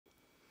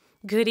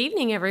Good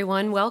evening,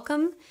 everyone.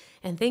 Welcome,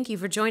 and thank you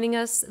for joining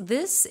us.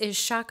 This is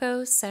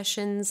Shockoe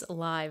Sessions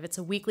Live. It's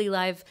a weekly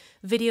live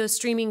video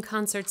streaming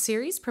concert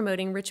series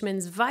promoting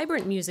Richmond's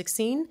vibrant music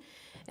scene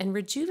and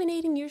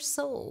rejuvenating your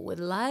soul with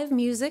live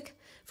music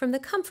from the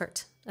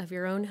comfort of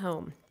your own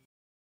home.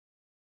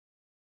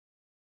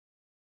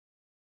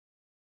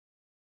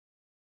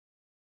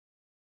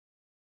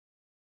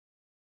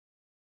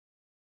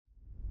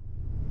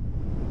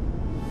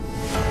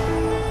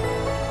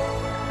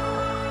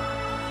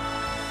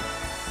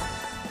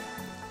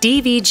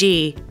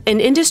 DVG, an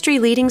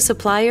industry-leading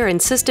supplier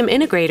and system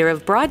integrator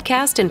of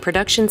broadcast and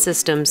production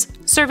systems,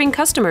 serving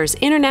customers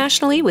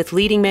internationally with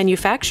leading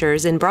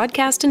manufacturers in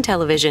broadcast and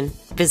television.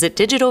 Visit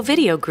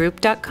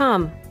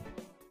digitalvideogroup.com.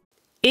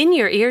 In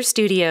Your Ear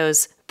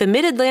Studios, the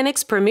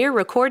Mid-Atlantic's premier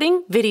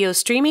recording, video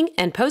streaming,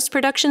 and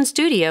post-production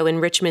studio in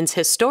Richmond's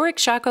historic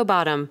Shockoe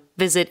Bottom.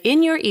 Visit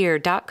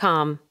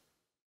inyourear.com.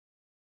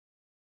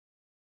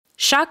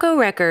 Shockoe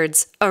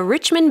Records, a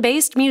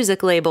Richmond-based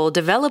music label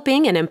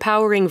developing and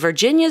empowering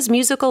Virginia's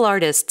musical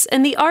artists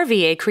and the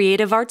RVA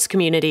creative arts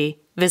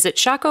community. Visit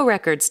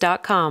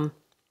shockoerecords.com.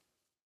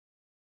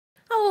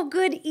 Oh,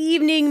 good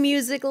evening,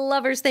 music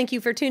lovers. Thank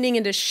you for tuning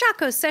into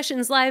Shockoe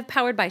Sessions Live,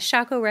 powered by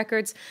Shockoe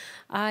Records.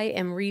 I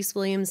am Reese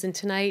Williams, and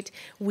tonight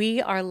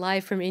we are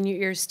live from In Your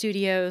Ear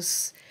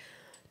Studios.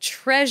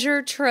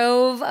 Treasure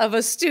trove of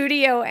a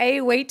studio,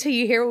 eh? Wait till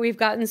you hear what we've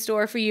got in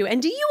store for you.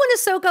 And do you want to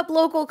soak up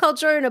local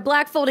culture in a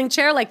black folding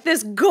chair like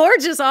this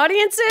gorgeous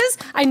audience is?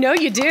 I know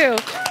you do.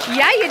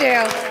 Yeah, you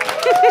do.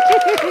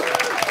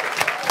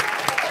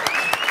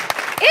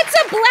 It's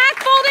a black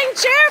folding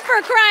chair, for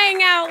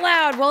crying out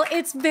loud. Well,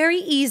 it's very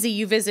easy.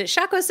 You visit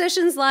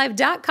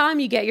ShockoeSessionsLive.com.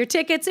 You get your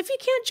tickets. If you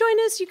can't join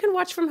us, you can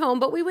watch from home,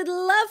 but we would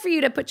love for you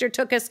to put your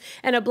tuchus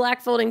in a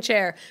black folding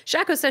chair.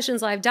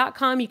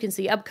 ShockoeSessionsLive.com. You can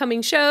see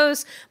upcoming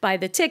shows, buy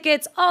the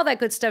tickets, all that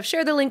good stuff.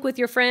 Share the link with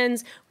your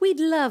friends. We'd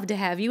love to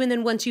have you. And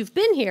then once you've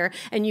been here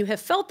and you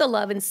have felt the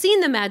love and seen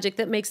the magic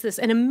that makes this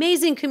an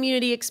amazing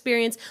community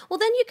experience, well,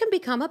 then you can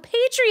become a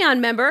Patreon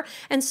member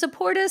and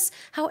support us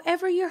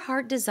however your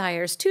heart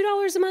desires.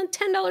 $2 a month,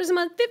 $10 a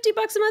month, $50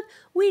 a month.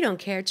 We don't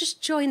care.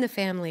 Just join the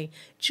family.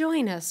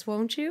 Join us,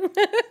 won't you?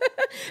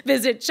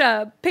 Visit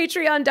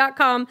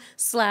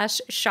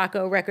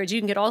patreon.com/Shockoe Records. You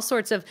can get all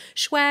sorts of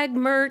swag,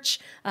 merch,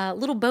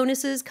 little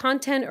bonuses,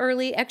 content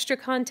early, extra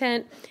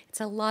content. It's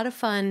a lot of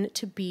fun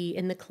to be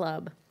in the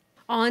club.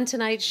 On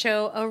tonight's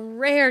show, a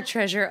rare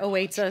treasure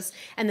awaits us,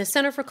 and the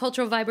Center for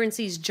Cultural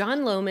Vibrancy's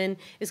John Lovin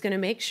is going to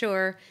make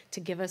sure to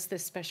give us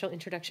this special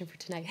introduction for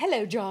tonight.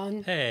 Hello,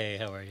 John. Hey,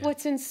 how are you?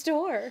 What's in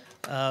store?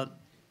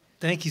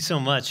 Thank you so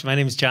much. My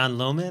name is John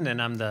Lovin,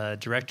 and I'm the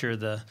director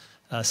of the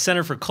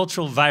Center for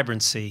Cultural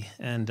Vibrancy.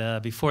 And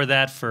before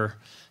that, for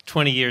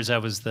 20 years, I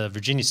was the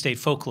Virginia State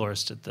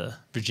folklorist at the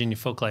Virginia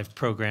Folklife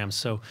program.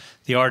 So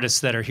the artists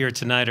that are here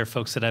tonight are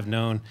folks that I've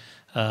known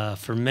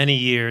for many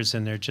years,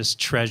 and they're just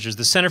treasures.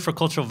 The Center for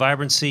Cultural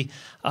Vibrancy,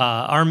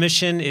 our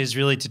mission is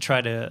really to try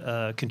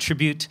to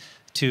contribute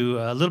to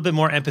a little bit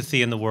more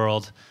empathy in the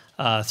world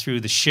through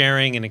the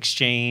sharing and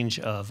exchange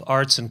of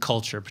arts and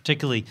culture,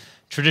 particularly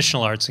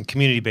traditional arts and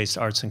community-based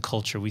arts and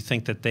culture. We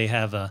think that they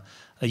have a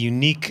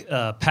unique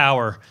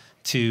power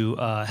to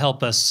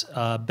help us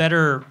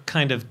better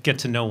kind of get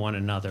to know one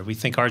another. We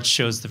think art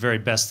shows the very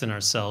best in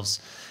ourselves,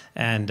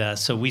 and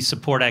so we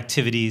support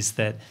activities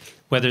that,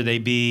 whether they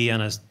be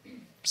on a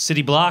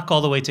city block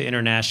all the way to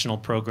international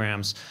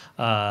programs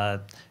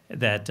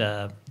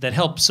that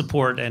help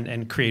support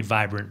and create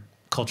vibrant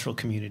cultural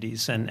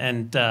communities.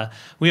 And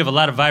we have a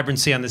lot of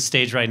vibrancy on this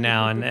stage right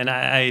now, and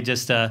I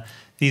just,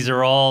 these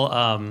are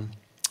all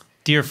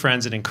dear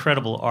friends and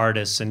incredible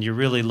artists, and you're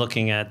really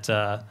looking at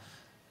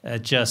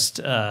just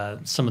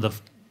some of the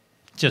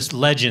just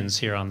legends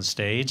here on the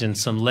stage, and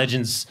some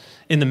legends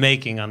in the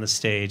making on the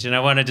stage. And I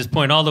want to just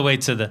point all the way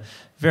to the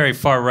very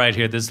far right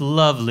here, this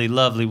lovely,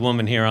 lovely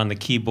woman here on the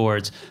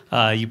keyboards.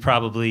 You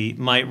probably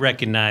might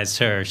recognize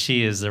her.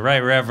 She is the Right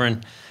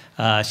Reverend.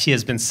 She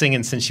has been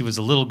singing since she was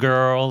a little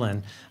girl,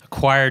 and a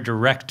choir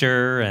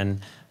director, and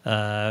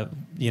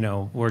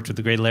worked with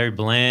the great Larry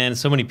Bland,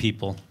 so many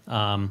people.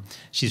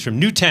 She's from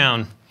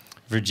Newtown,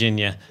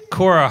 Virginia.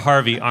 Cora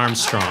Harvey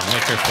Armstrong.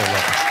 Make her feel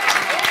welcome.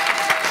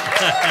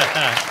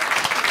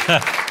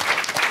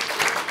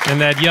 And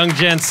that young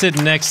gent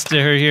sitting next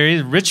to her here,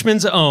 he's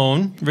Richmond's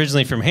own,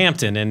 originally from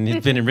Hampton, and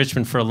he's been in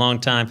Richmond for a long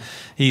time.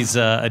 He's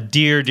a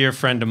dear, dear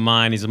friend of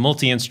mine. He's a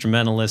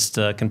multi-instrumentalist,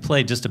 can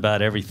play just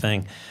about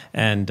everything.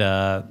 And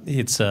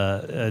it's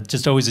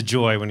just always a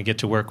joy when you get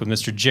to work with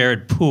Mr.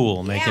 Jared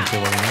Poole, making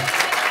feel welcome.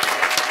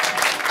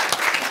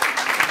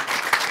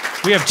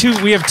 We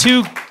have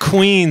two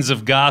queens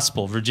of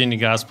gospel, Virginia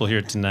gospel,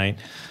 here tonight.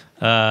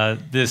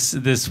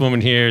 This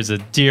woman here is a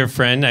dear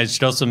friend. I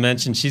should also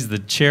mention she's the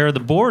chair of the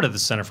board of the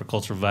Center for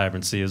Cultural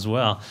Vibrancy as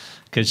well,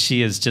 because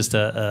she is just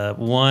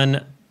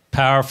one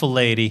powerful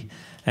lady,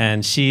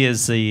 and she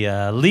is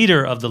the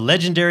leader of the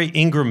legendary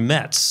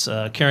Ingram-Mets,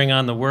 carrying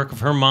on the work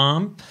of her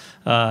mom,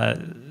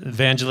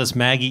 evangelist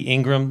Maggie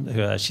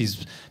Ingram.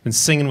 She's been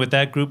singing with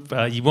that group.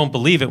 You won't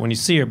believe it when you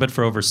see her, but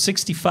for over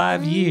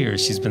 65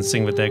 years she's been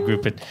singing with that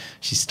group.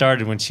 She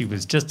started when she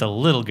was just a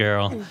little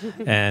girl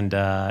and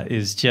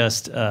is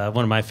just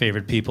one of my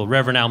favorite people.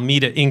 Reverend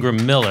Almeta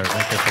Ingram-Miller.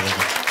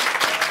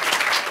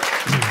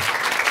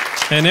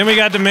 And then we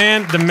got the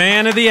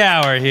man of the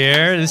hour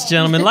here, this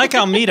gentleman. Like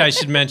Almeta, I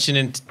should mention,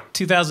 in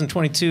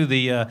 2022,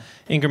 the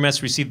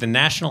Ingramettes received the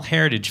National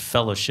Heritage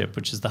Fellowship,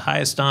 which is the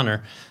highest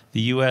honor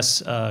the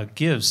U.S.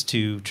 Gives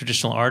to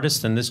traditional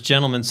artists. And this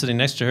gentleman sitting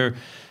next to her,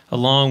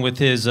 along with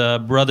his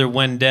brother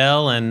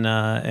Wendell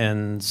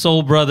and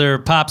soul brother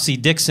Popsy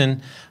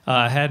Dixon,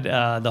 had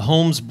the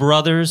Holmes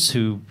brothers,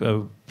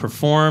 who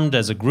performed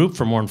as a group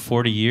for more than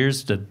 40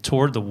 years,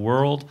 toured the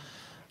world,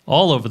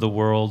 all over the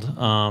world.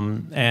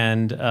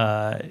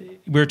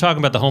 We were talking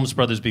about the Holmes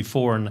brothers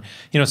before, and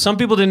some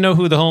people didn't know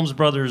who the Holmes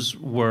brothers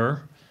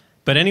were,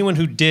 but anyone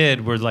who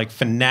did were like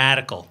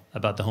fanatical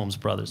about the Holmes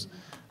brothers.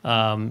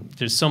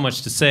 There's so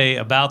much to say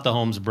about the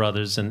Holmes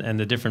brothers and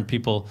the different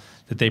people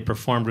that they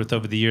performed with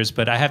over the years,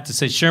 but I have to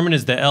say Sherman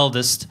is the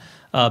eldest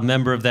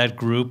member of that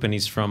group, and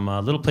he's from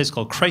a little place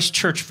called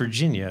Christchurch,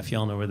 Virginia, if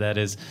y'all know where that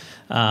is.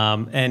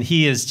 And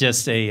he is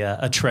just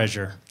a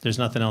treasure. There's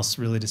nothing else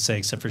really to say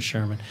except for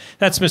Sherman.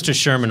 That's Mr.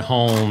 Sherman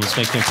Holmes.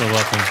 Make him feel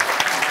welcome.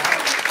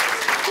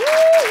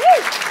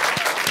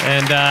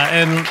 And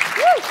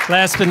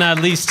last but not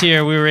least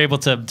here, we were able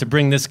to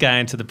bring this guy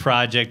into the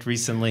project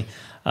recently.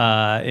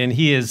 And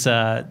he is,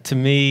 to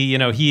me,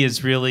 he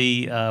is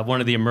really one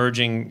of the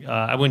emerging,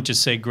 I wouldn't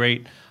just say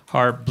great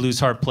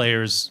blues harp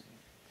players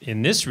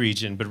in this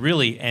region, but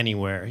really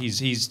anywhere.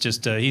 He's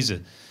just,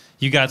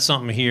 you got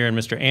something here, and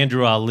Mr.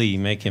 Andrew Ali,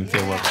 make him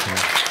feel welcome.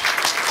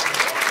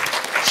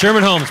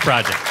 Sherman Holmes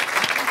Project.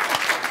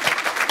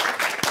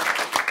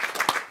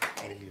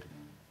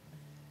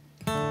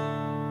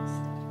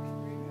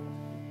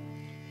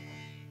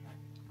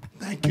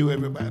 Thank you,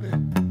 everybody.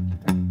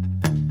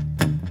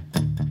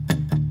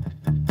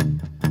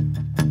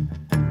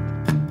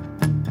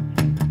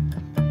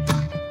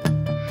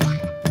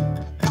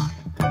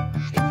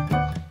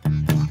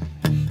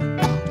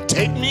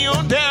 Take me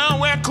on down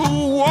where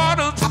cool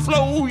waters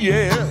flow,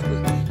 yeah.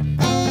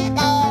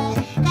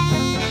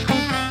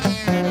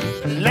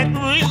 Let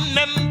me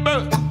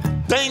remember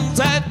things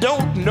I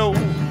don't know.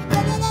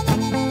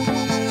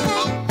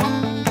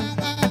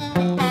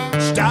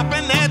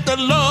 Stopping at the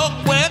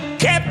log where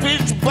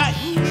catfish bite.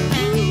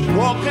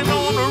 Walking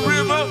on the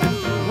river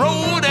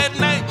road at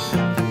night.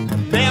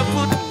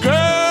 Barefoot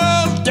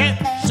girls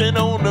dancing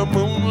on the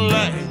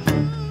moonlight.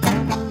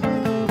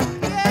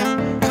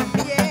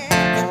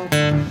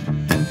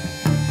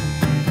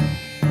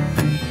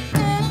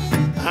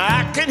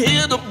 I can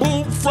hear the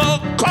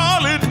bullfrog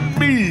calling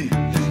me.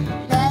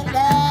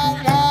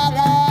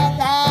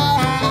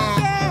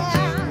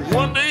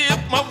 Wonder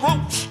if my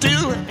rope's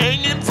still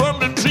hanging from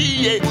the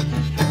tree.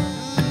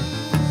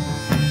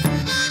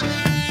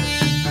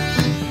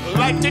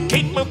 Like to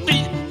kick my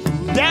feet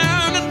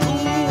down in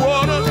cool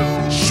water.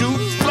 Shoot,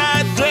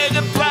 fly,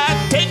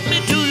 dragonfly, take me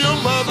to your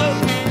mother.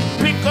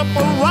 Pick up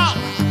a rock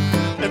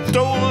and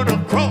throw it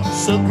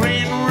across the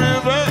green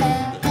river.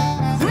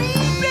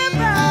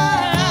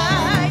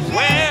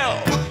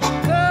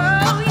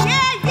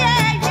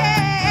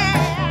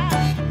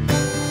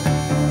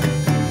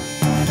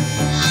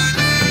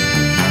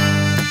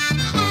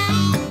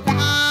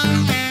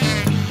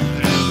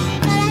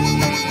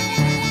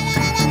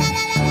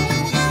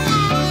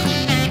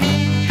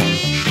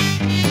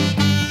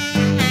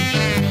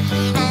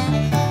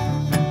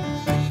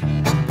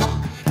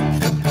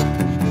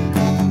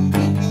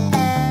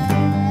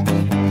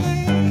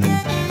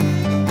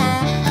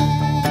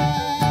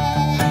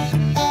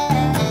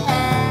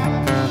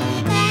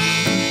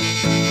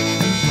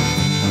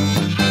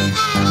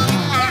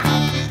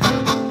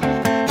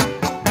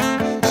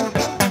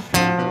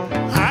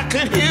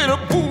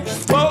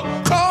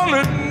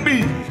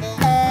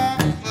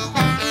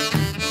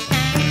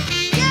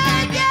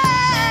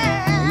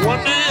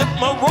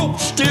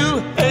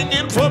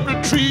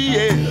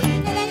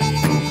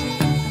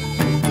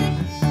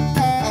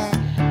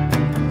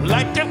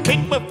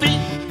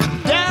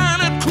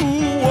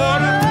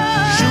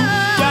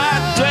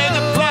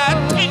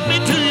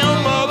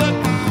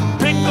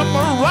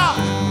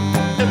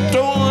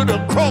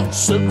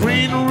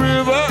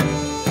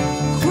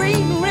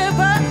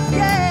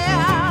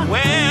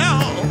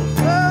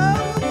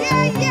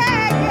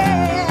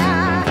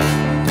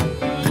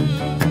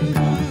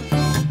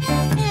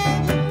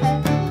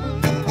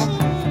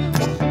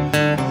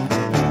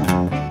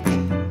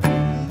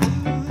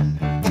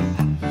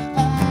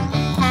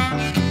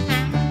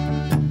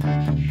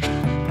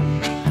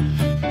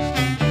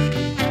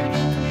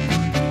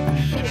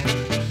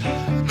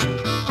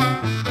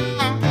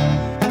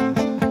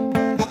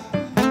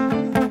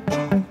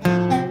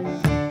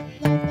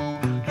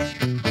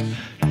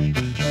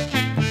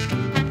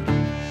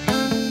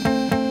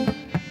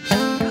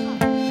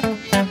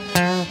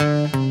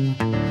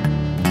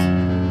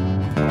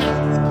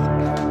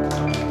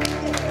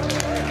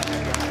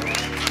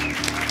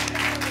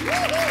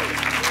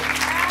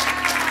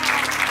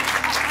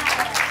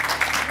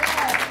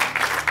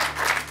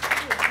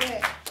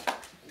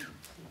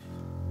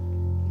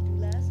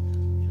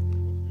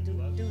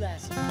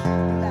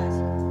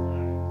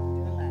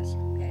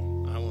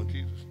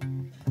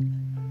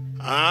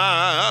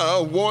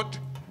 want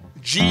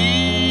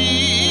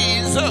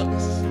Jesus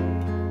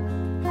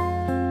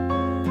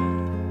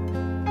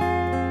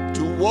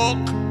to walk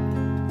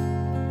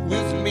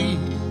with me.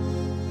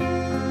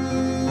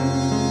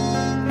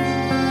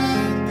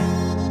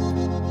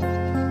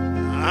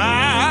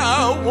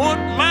 I want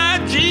my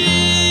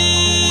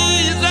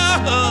Jesus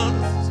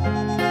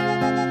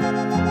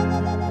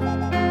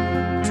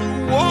to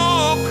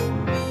walk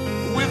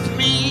with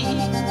me.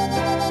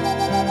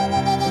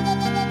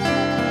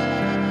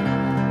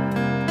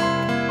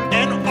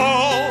 And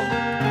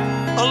all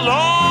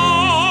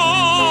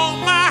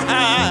along my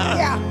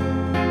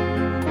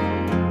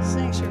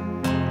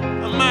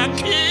my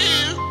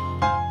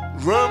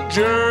pilgrim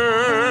journey,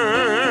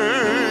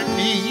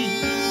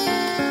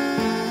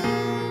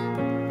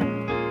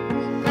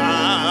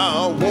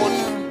 I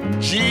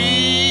want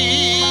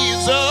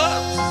Jesus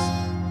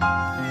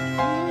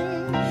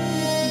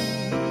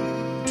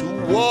to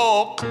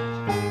walk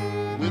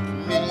with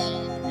me.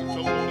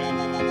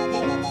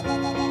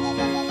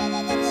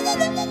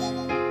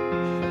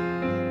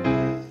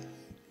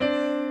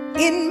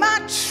 In my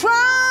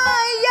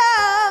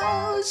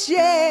trials,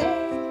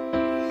 yeah,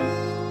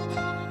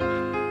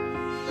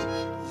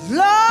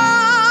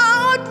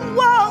 Lord,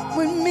 walk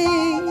with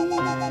me.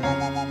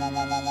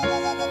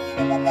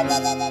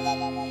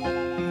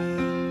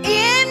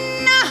 In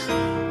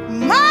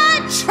my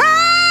trials,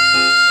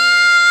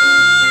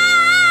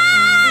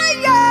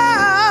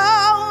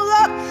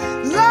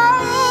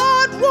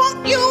 Lord,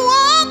 won't you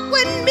walk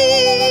with me?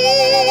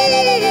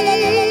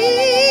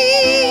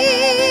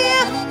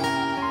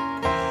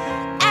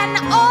 And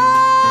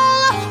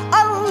all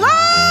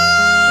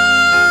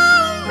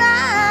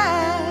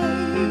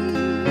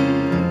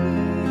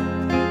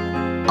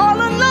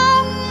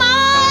along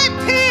my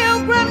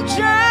pilgrim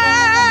journey,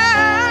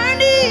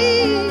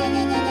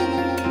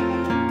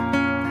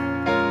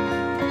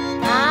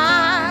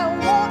 I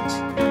want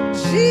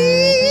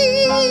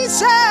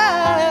Jesus,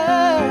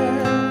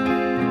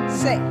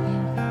 say,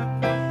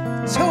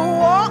 to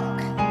walk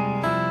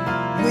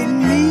with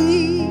me.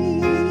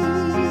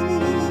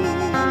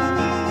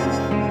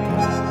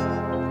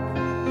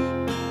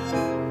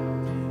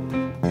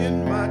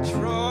 In my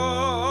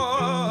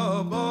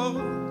troubles,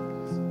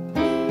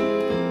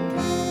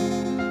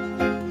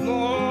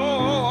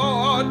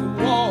 Lord,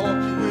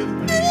 walk with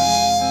me.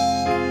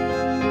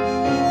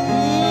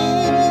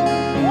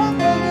 Walk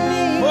with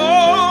me.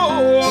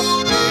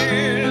 Oh,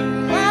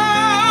 in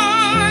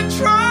my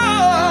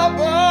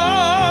troubles,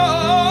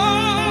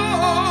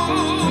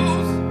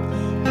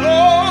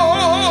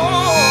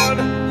 Lord,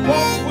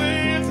 walk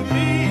with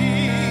me.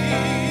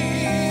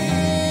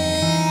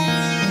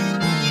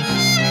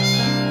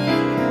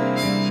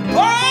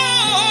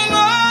 All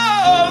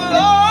along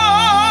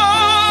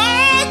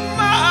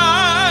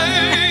my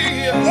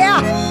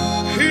Yeah.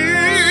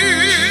 pilgrim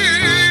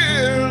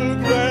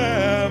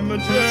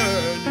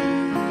journey.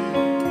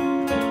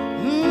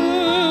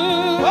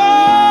 Oh,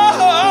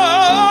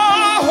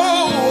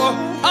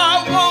 I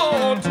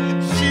want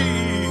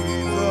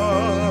Jesus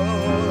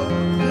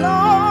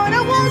Lord,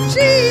 I want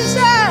Jesus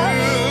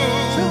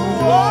to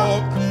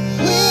walk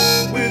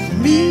with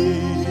me.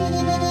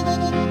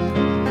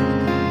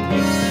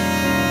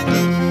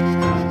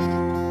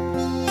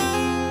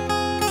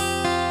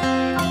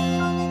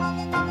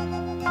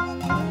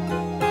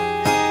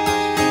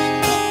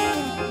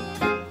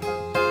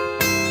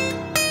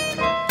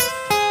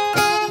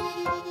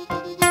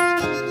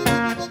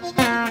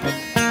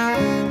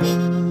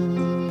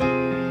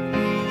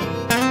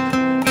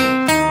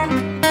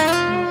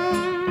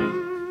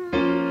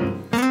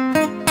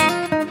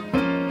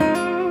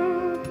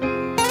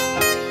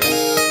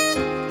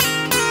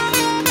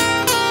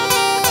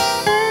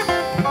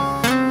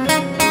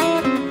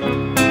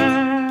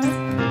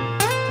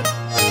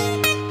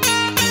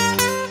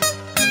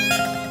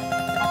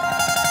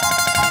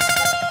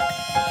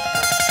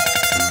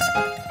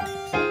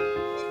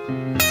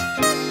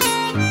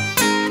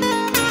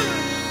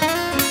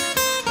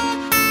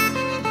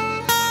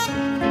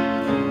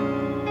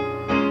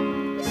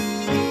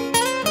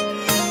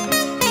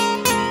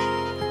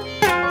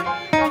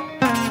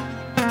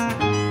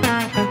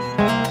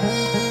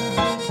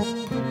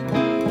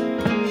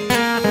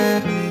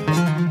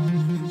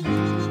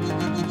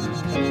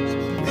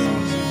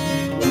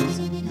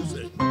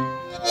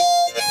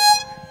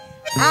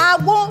 I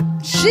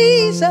want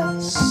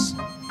Jesus,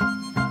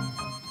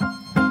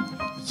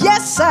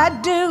 yes I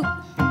do,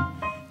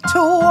 to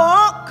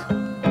walk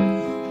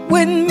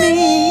with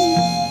me.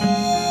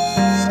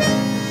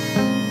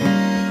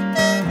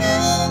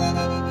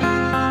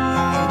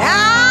 And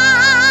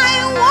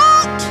I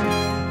want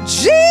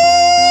Jesus,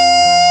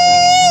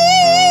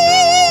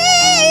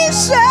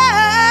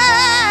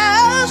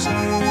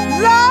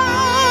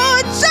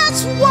 Lord,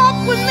 just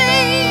walk with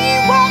me,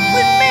 walk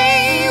with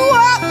me,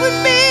 walk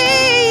with me.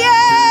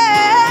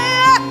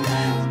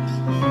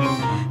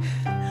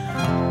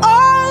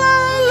 All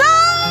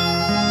along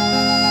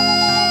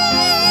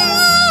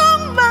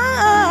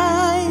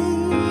my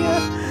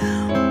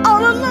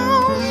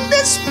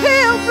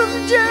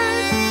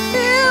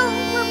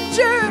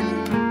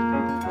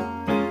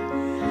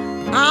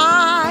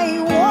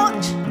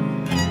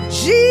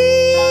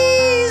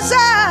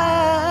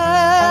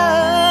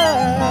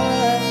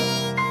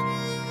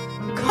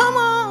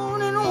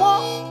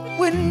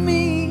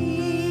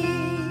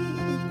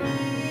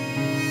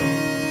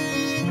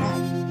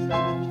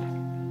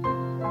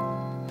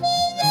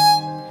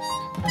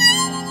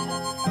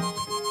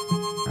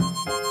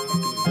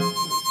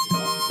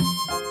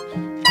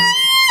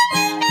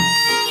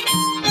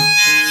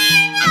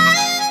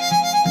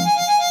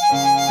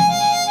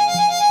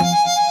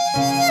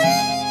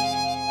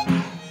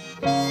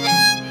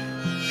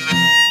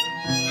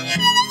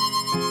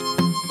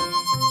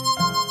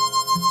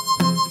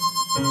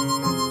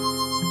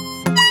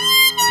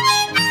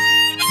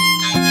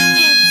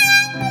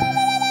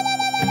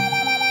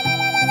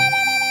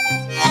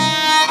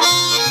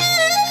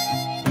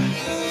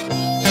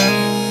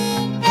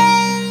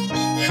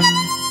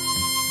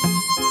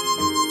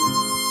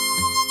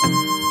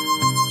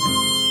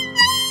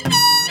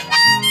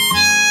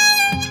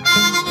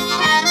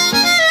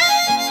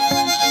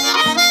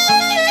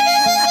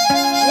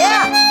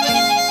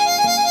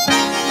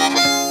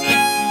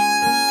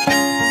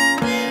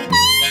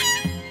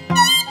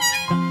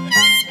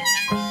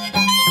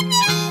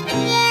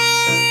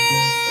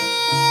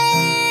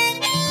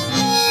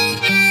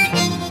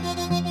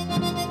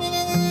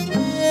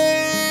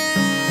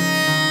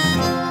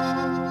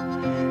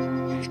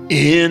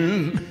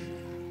In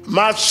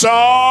my sorrows,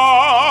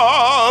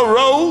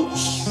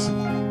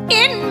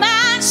 In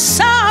my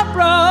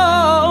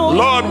sorrow,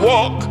 Lord,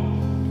 walk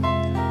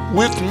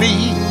with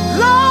me.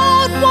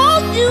 Lord,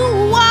 won't you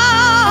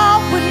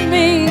walk with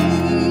me?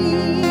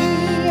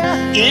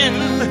 In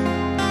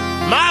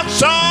my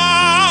sorrows,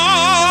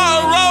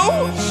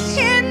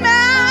 In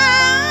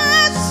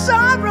my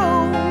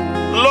sorrow,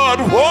 Lord,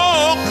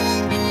 walk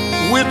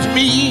with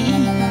me.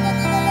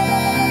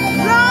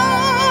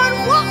 Lord,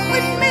 walk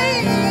with me.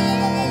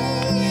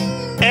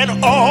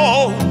 And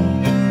all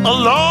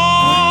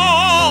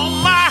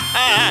along my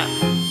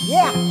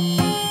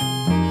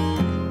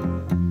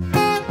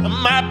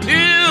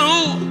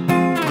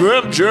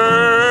pilgrim journey,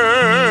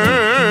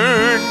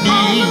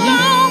 All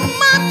along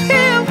my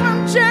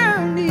pilgrim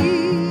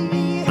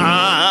journey, I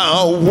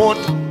want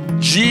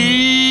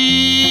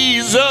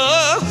Jesus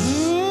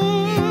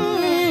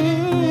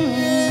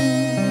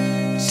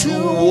to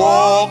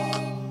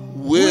walk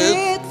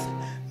with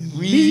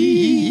me.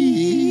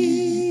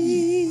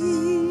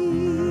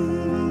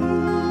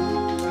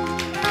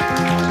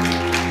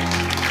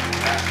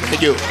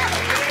 Thank you.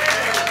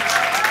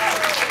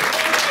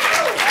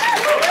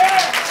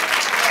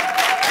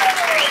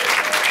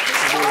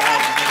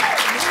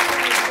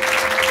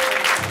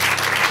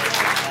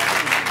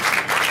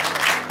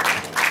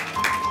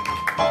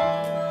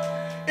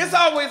 It's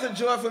always a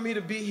joy for me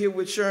to be here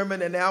with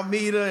Sherman and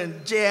Almeta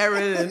and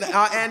Jared and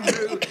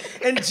Andrew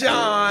and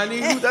John,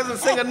 who doesn't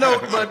sing a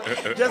note, but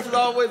just is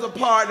always a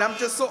part. And I'm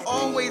just so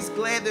always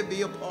glad to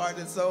be a part.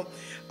 And so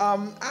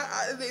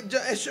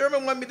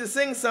Sherman wanted me to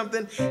sing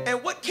something,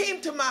 and what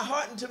came to my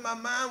heart and to my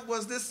mind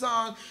was this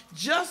song,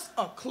 Just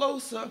a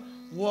Closer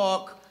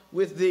Walk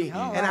with Thee.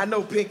 Oh, and I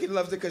know Pinky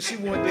loves it because she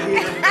wanted to hear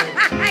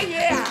it.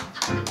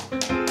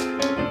 yeah.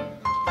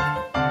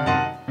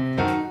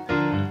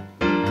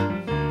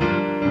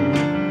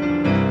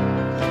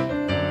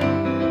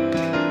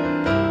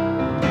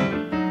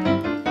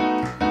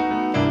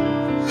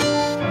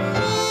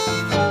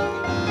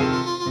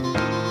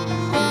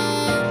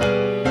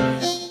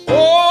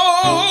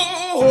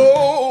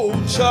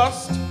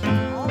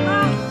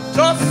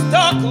 Just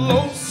a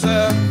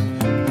closer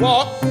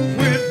walk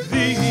with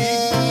thee.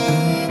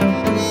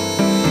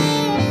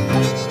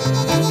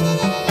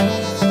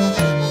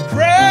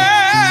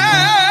 Precious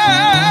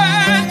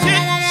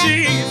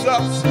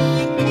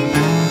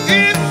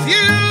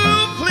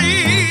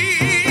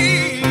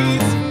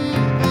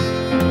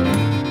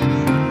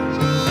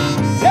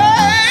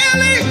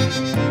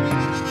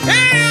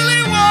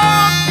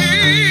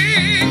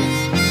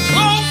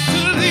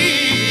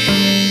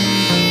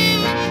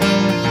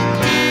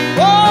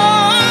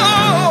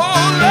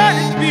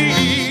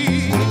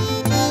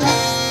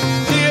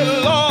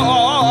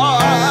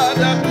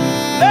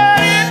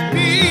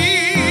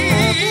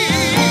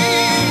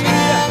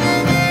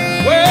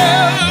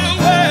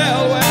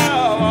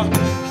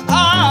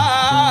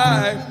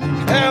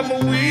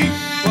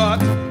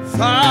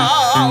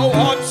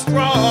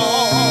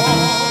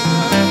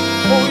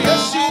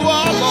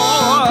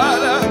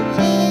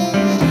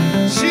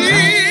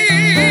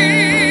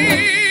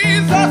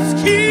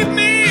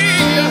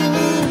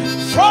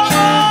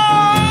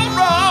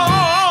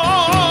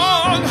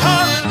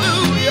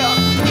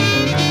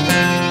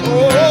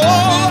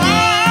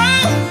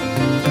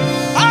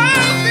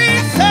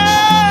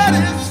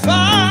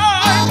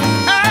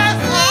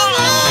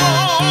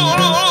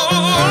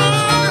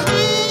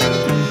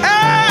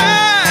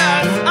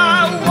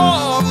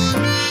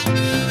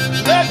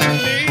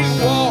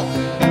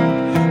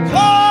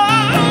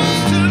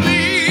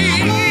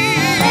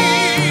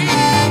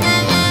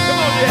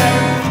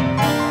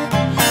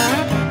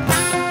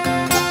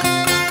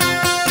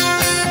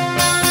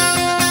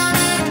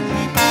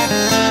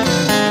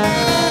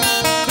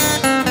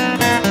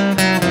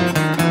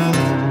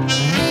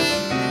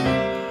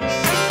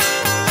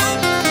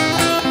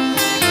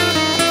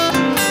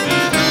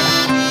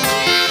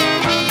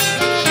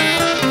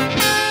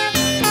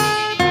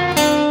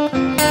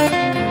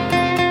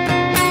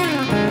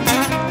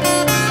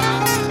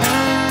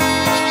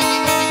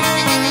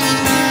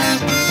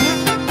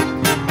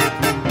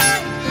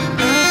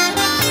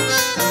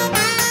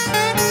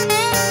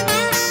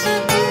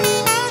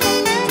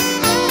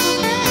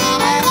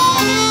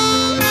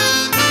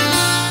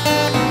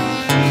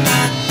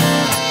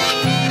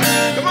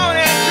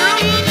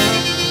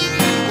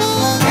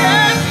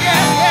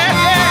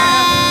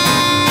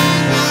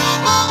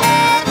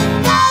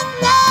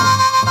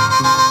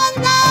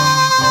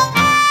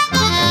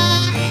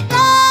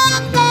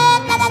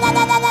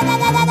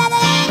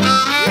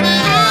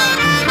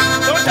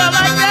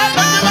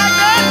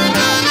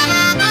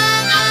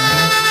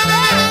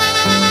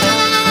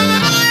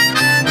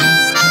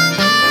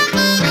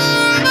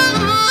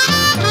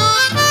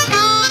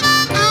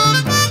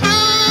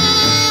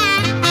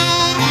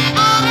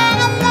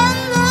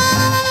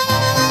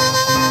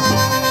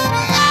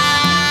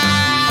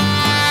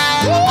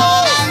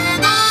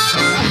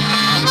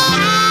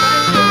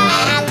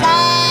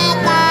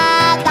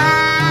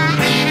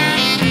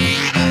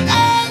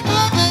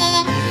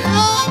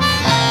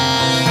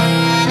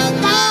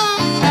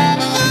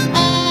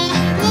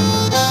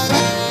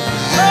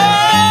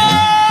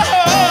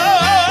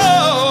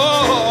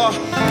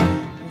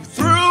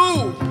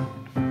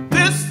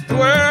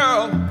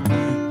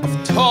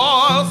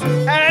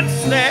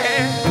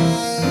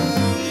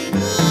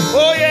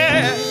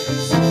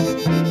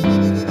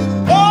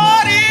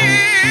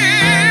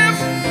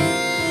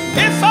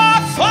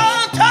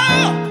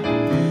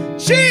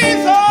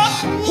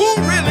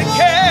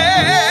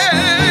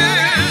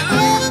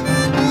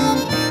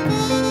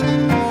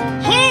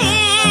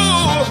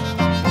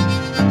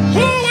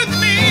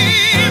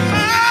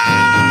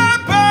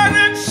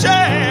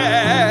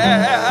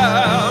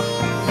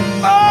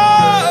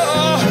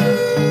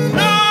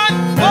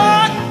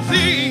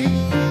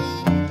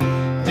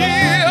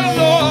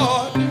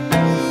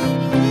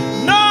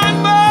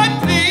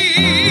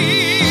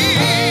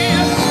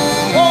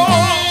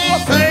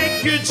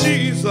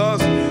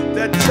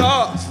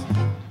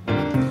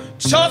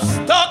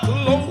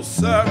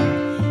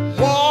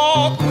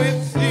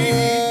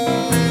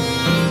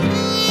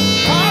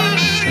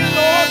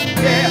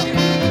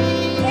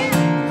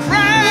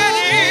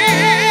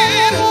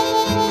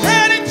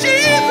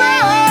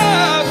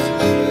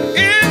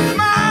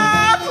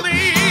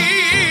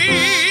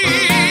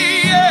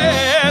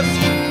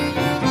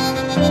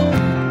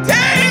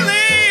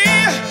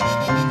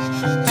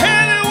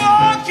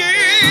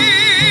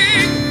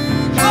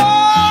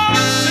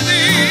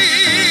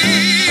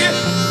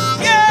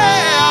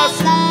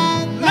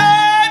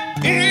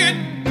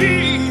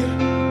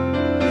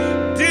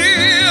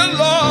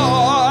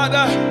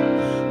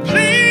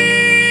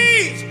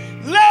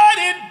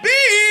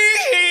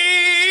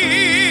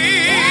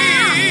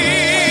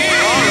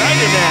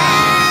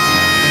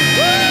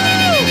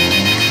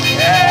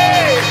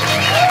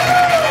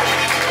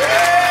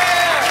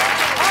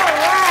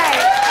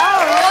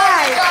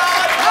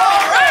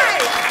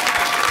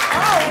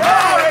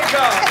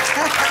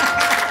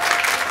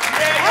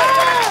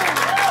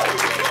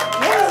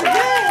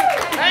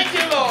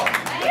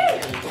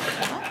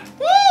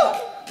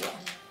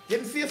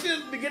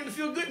beginning to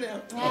feel good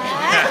now.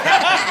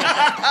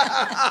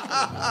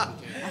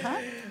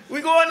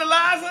 We going to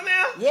Liza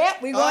now?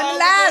 Yep, we going to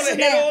Liza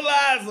now. Hit old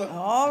Liza.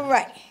 All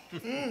right.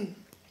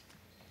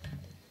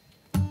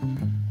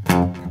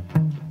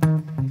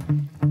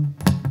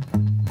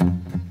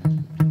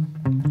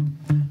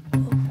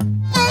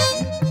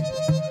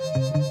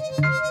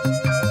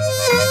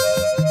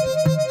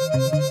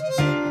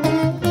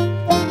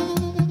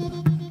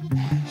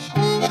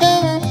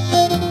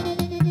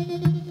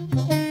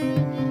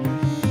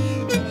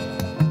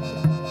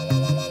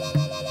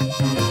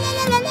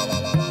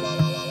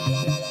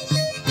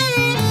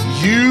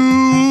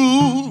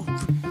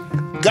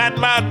 Got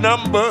my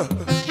number.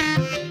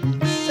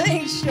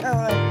 Sing,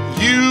 Sean.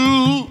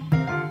 You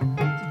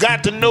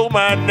got to know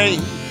my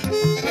name.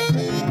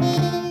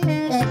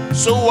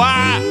 So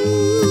why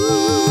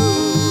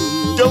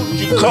don't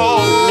you call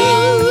me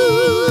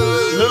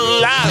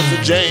Little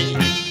Liza Jane?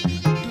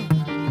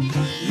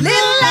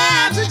 Little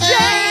Liza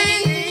Jane.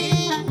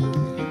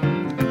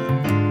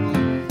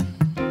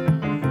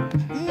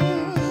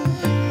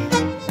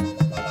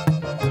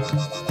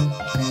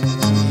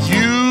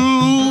 You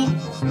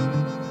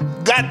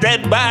got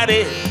that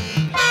body.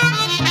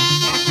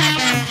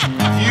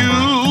 You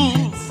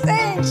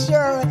Sing,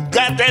 Sean.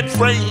 got that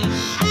frame.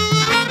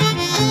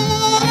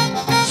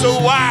 So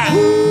why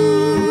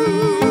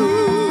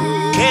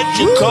can't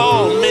you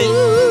call me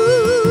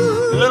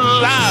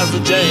Little Liza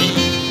Jane?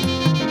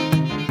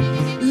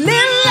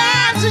 Little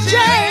Liza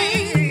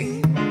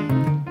Jane.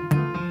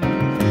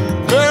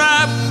 Girl,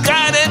 I've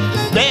got it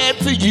bad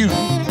for you.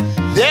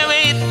 There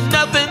ain't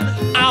nothing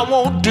I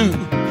won't do.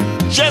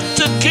 Just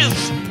a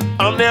kiss,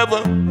 I'll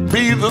never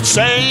be the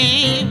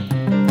same.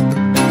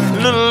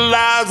 Little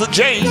Liza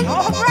Jane.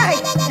 All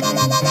right.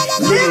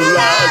 Little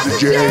Liza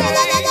Jane.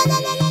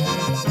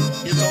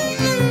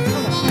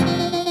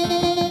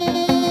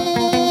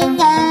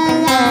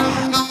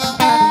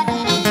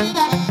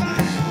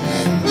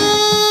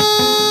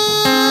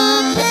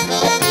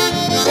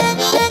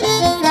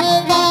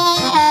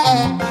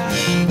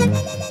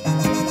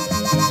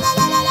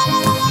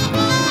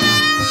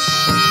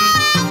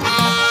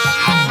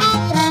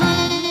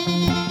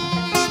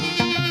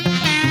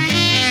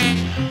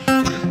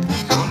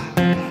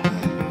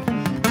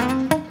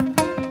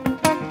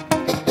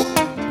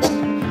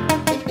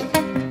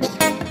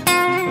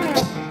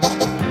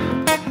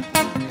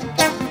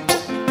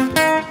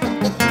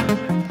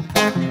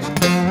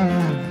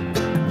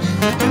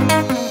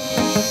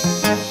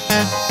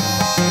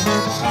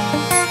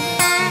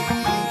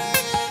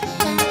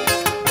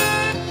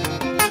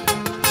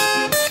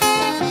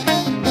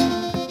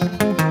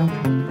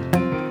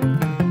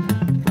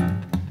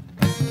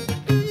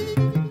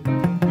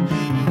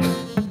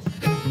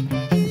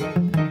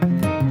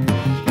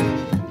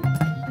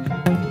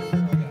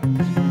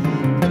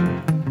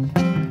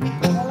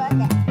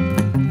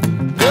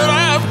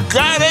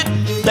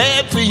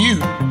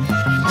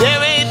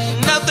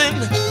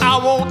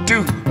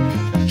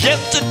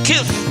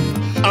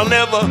 I'll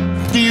never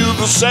feel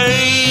the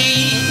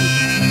same.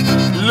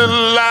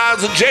 Little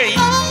Liza Jane.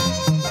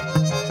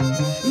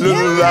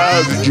 Little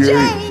Liza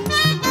Jane.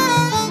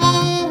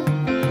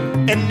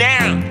 And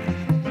now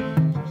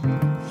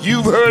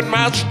you've heard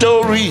my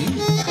story.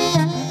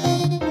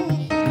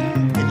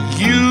 And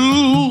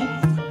you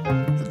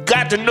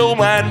got to know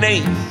my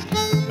name.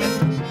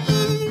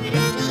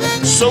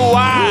 So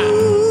why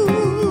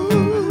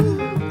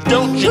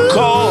don't you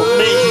call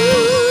me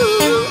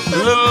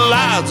Little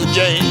Liza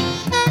Jane?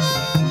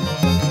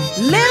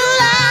 Little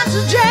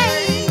Liza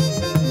Jane.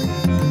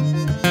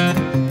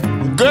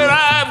 Girl,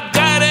 I've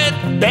got it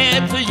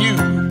bad for you.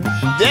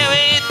 There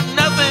ain't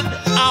nothing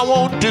I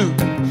won't do.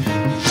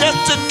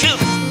 Just a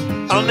kiss,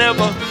 I'll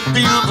never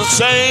feel the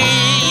same.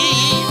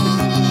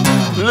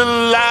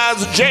 Little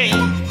Liza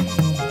Jane.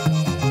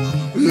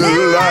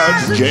 Little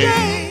Liza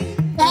Jane.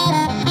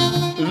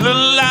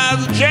 Little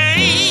Liza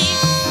Jane.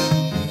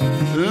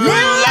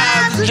 Little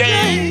Liza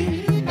Jane.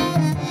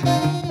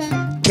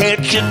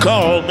 Can't you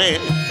call me?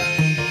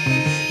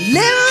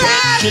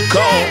 Can't you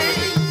call me?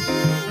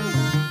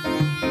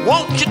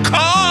 Won't you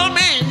call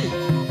me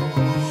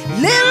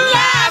Little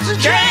Liza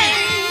Jane?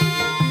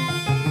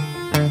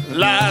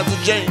 Liza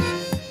Jane.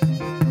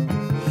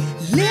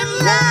 Little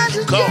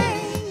Liza Jane.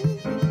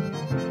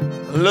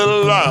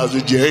 Little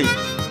Liza Jane.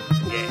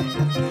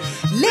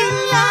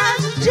 Little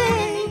Liza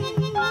Jane.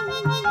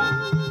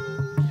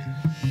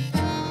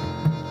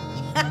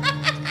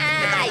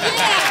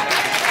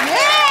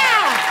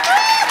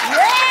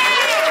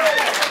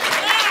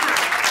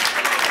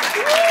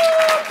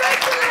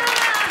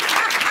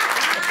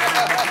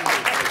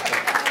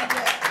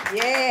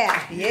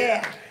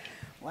 Yeah.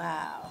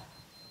 Wow.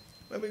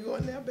 Where we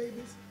going now,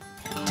 babies?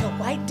 To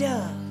White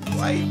Dove.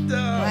 White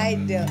Dove.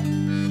 White Dove.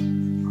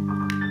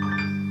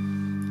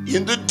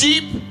 In the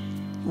deep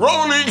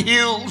rolling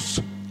hills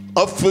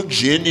of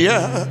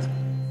Virginia,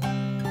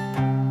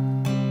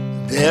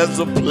 there's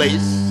a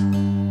place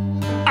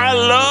I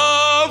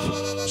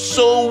love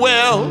so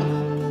well,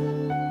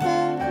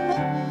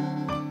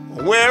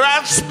 where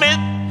I've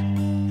spent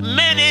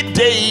many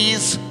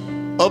days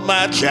of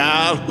my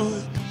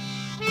childhood.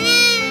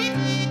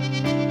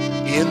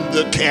 In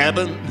the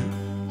cabin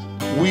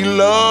we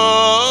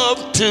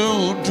love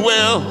to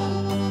dwell.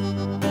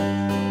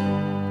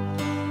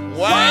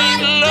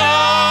 White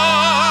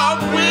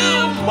love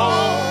will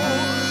mourn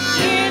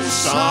in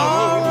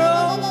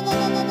sorrow.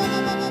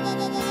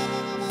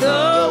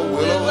 The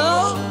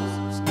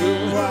willows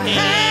will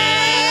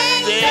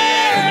hang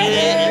their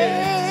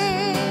heads.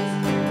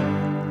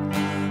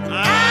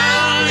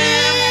 I'll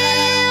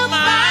live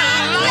my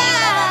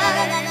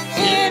life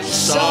in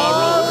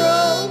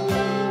sorrow,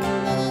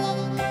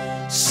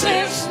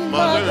 since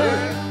mother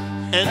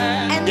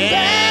and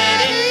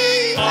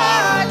daddy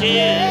are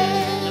dead.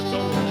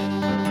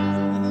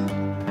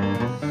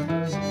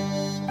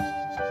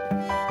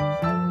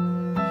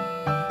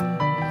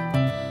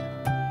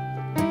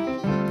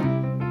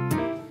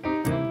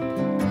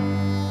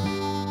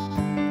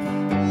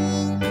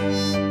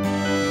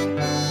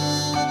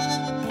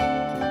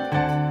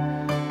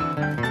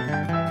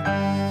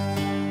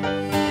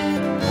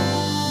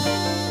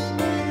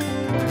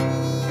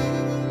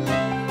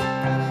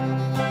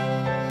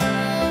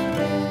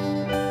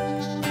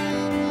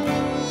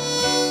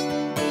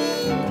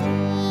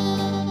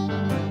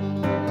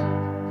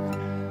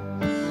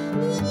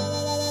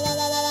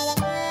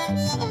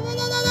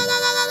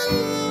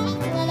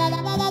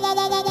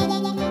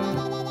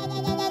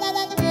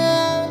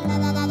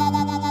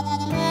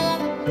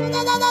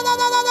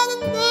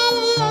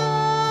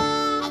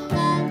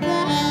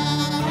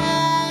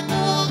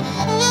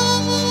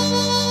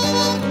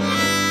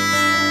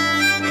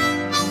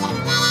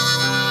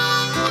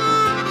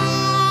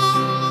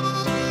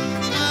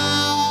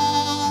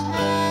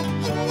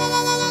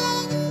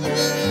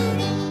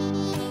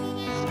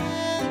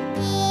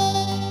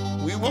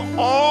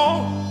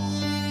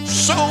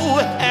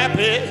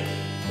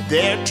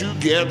 There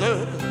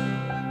together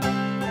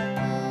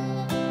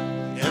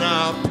in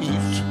our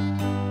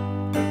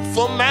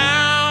peaceful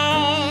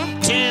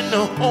mountain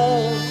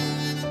home,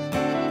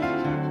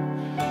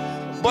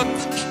 but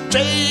the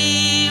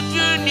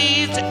Savior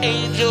needs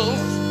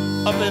angels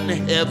up in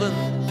heaven.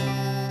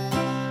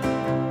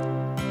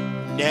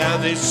 Now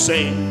they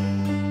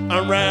sing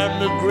around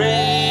the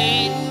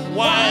great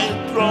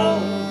white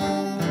throne.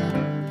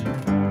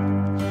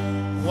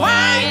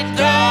 White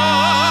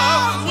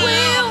dove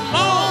will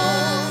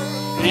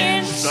mourn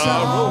in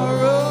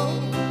sorrow.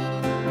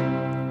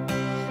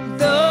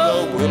 The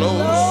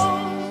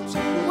willows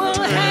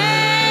will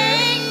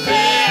hang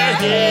their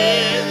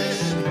heads.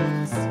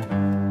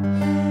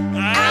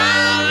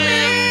 I'll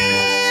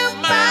live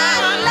my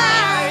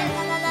life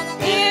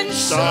in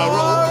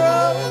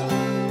sorrow,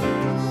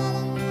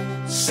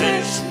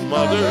 since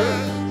mother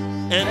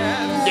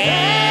and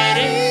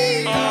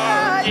daddy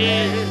are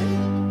dead.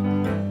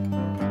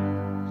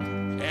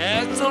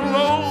 As the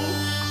road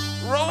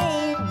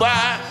roll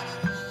by,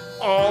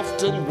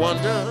 often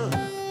wonder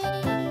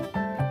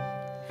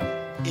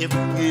if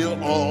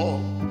we'll all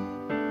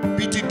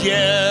be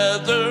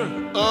together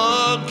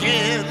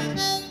again.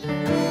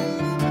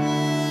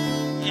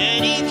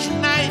 And each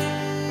night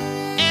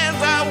as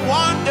I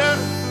wander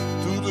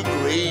through the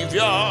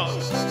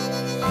graveyard,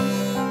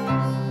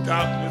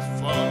 darkness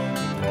falls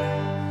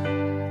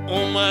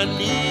on my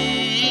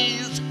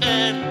knees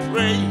and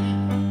pray.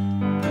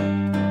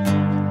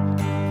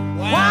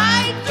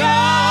 White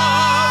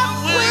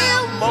dove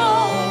will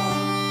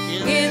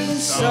mourn in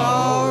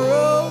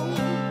sorrow.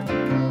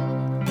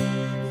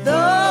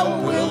 The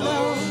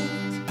willows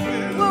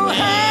will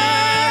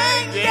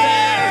hang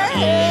their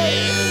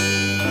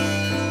heads.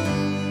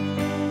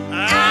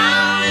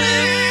 I'll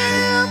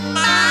live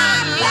my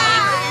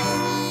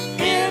life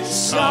in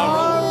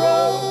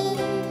sorrow,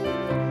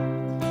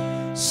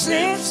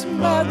 since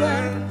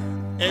mother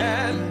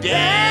and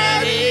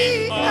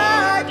daddy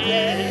are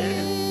dead.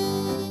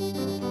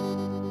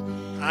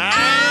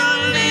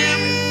 I'll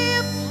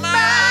live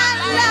my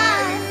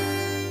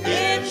life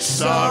in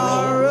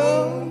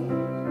sorrow,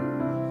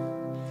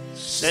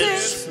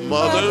 since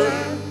mother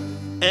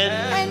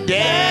and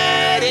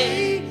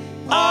daddy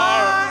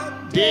are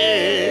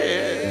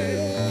dead.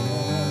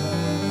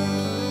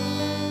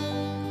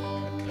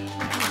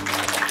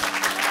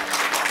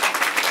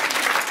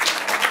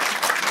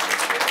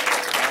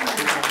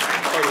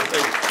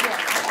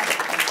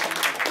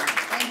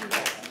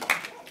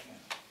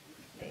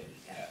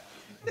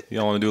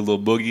 Y'all want to do a little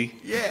boogie?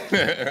 Yeah.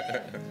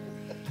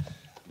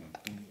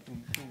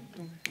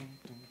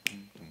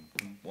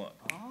 1,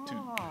 2,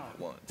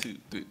 1, 2,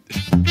 3.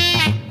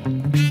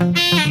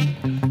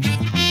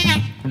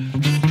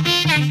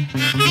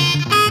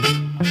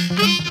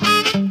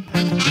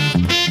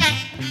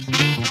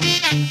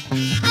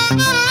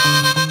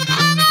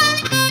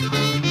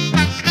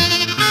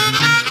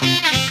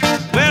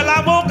 Well,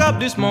 I woke up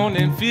this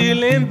morning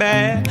feeling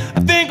bad. I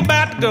think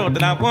about the girl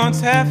that I once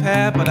have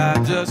had, but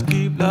I just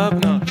keep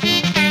loving her.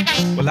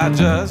 Well, I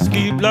just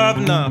keep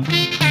loving her.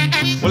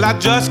 Well, I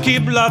just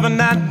keep loving,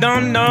 I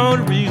don't know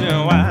the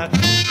reason why.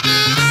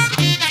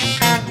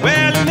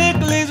 Well, a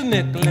nickel is a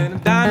nickel and a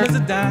dime is a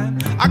dime.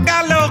 I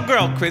got a little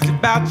girl crazy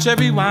about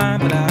cherry wine,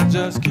 but I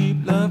just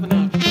keep loving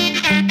her.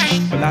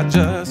 Well, I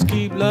just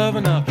keep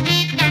loving her.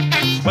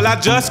 Well, I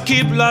just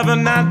keep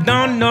loving, I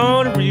don't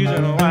know the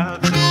reason why.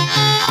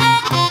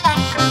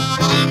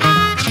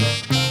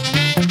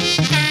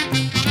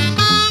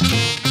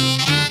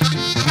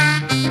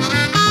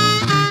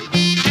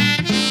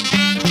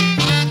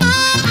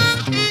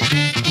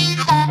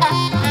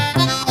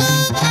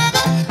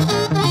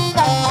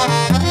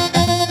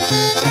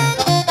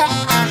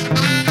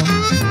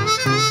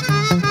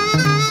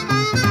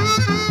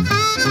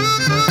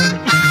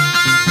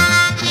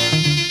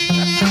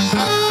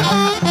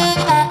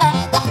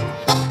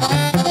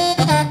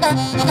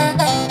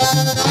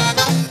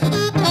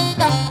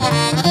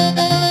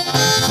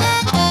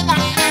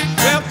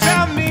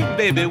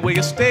 Where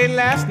you stayed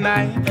last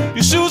night.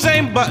 Your shoes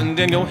ain't buttoned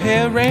and your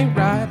hair ain't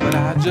right, but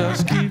I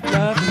just keep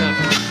loving her.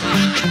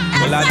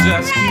 Well, I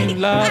just keep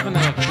loving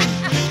her.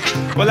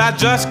 Well, I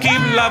just keep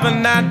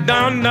loving, I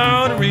don't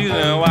know the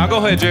reason why. Go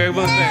ahead, Jerry,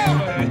 what's that?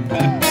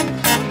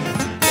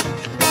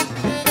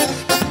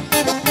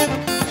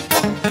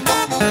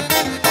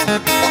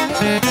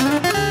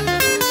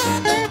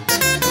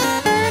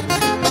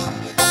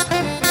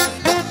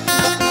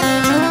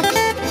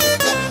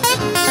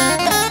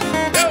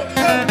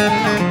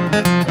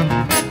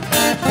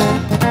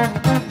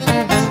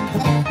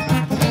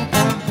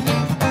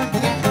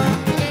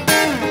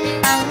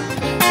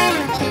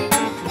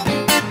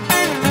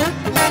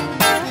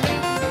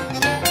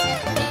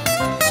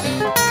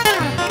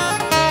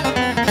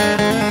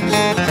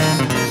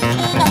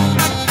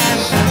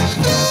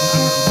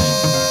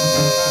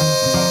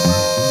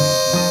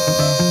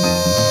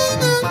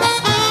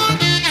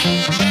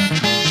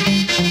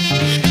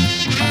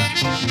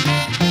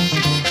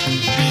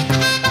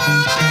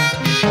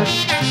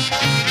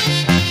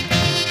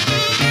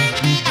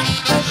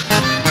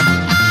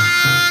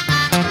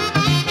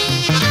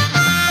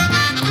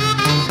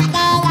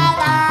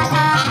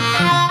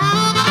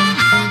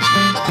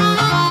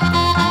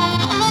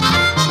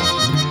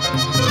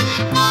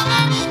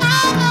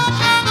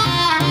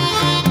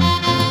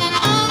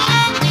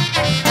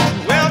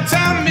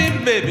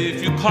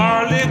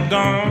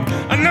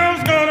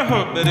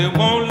 But it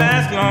won't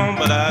last long,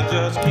 but I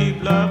just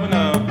keep loving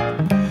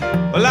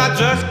her. Well, I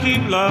just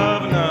keep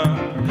loving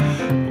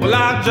her. Well,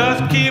 I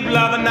just keep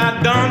loving,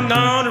 I don't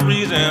know the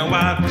reason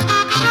why.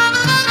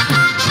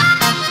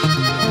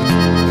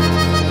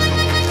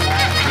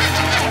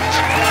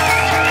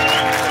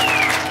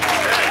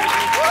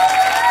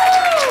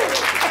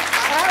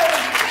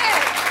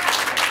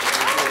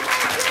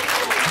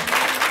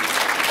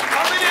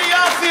 How many of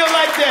y'all feel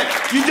like that?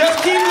 You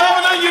just keep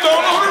loving her, you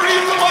don't know the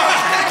reason why.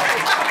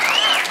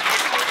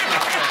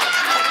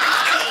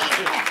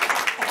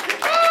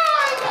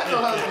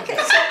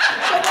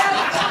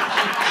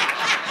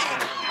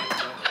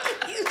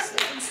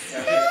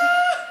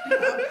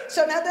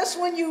 So now that's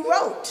when you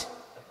wrote,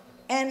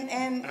 and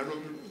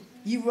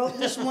you wrote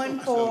this one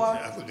for.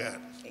 I forgot.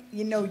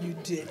 You know you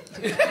did.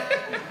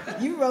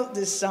 You wrote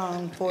this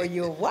song for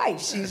your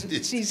wife.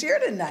 She's here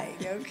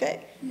tonight.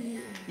 Okay.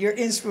 Your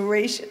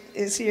inspiration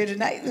is here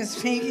tonight. Miss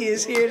Pinky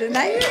is here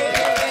tonight.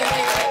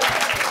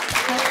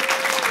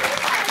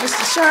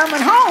 Mr.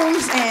 Sherman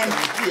Holmes, and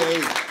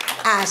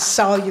I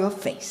saw your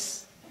face.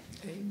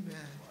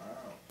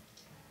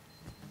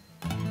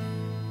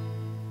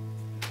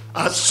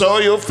 I saw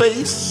your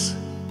face,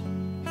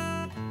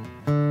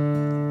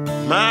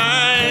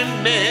 my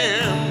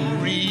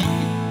memory,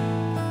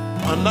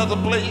 another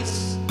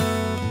place.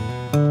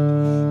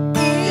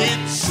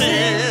 It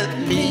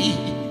sent me,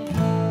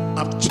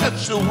 I've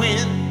touched the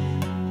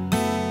wind.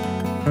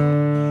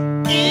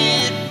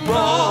 It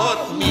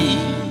brought me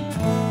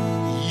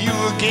you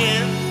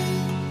again,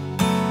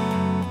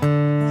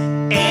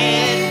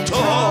 and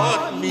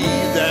taught me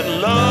that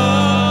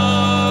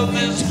love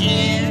is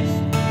here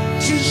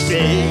to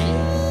stay.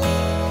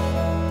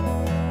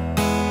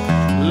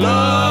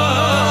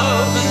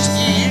 Love is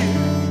here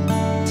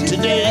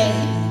today.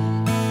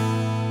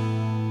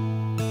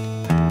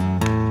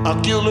 A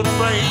gilded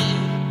frame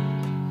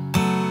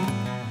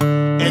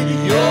and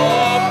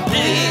your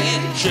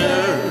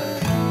picture,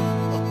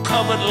 a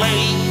covered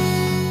lane,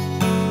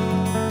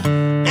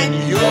 and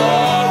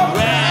your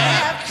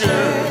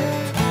rapture,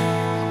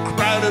 a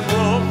crowded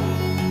room,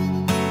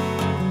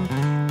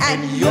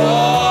 and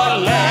your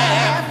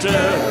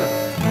laughter,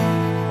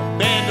 a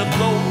band of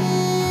gold.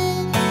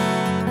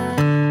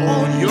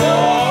 On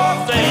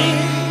your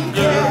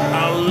finger,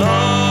 our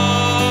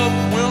love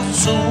will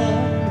soon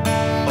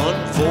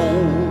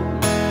unfold.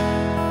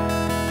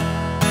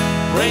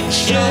 Bring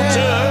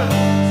shelter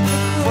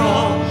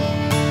from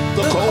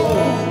the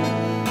cold.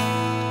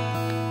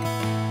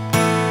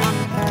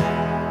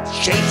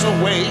 Chase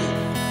away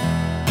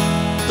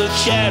the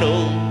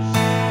shadows.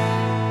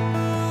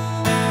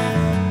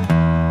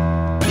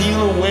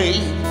 Peel away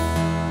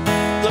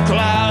the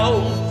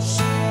clouds.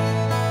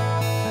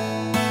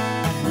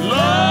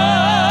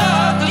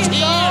 Love is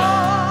here,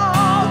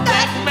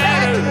 that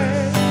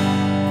matters.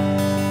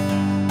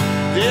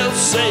 They'll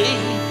say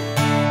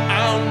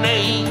our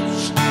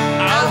names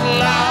out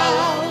loud.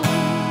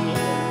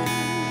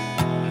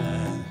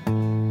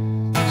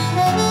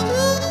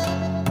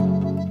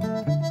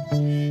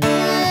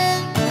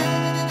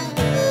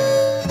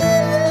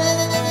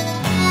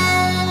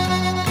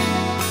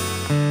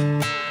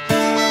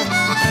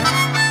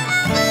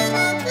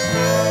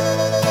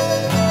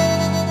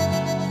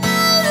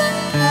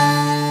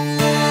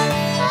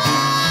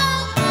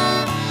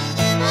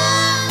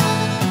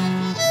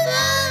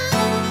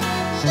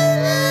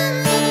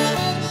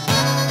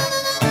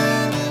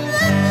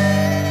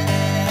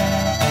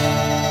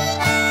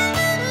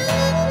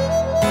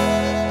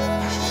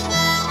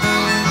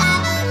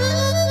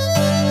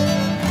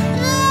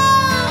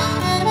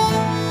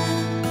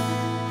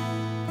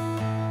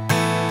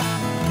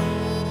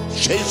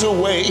 chase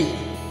away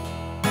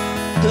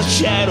the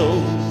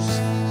shadows,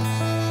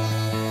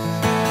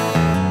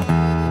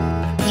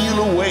 peel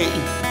away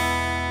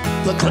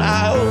the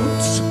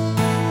clouds.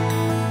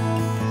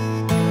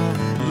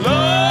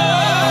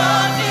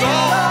 Love is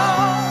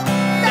all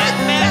that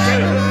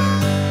matters.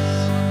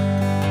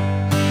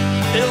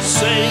 They'll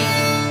say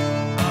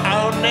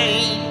our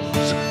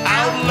names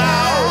out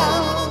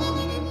loud.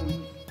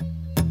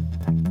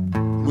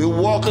 We'll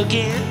walk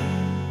again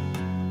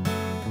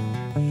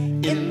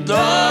in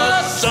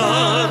the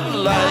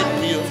sunlight.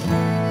 We'll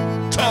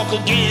talk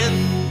again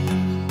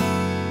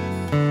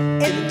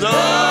in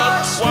the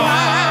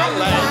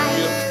twilight.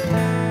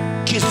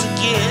 We'll kiss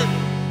again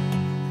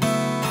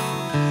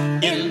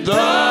in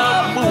the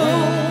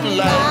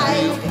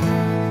moonlight.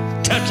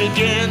 We'll touch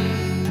again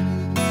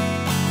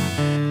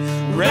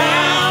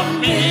round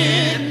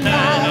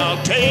midnight.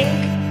 I'll take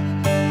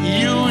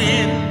you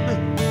in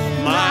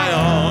my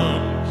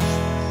arms.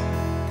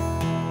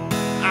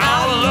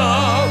 Our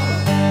love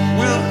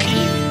will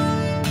keep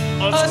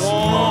us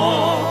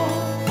warm.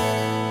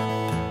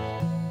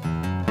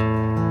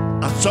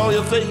 I saw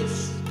your face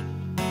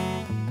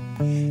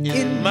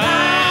in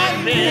my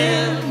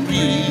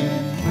memory.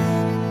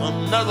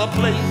 Another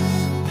place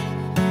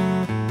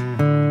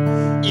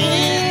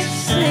it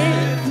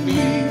sent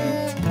me.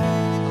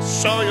 I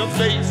saw your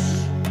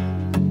face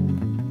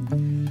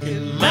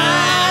in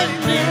my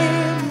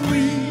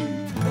memory.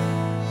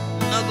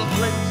 Another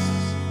place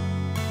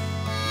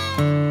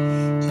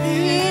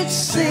it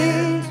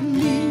sent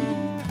me.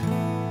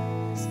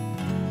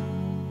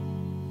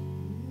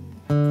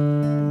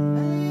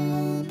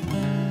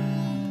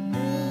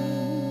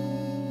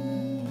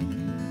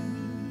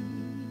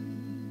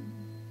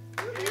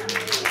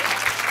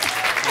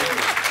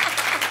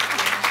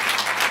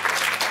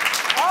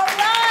 All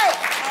right,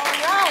 all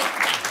right.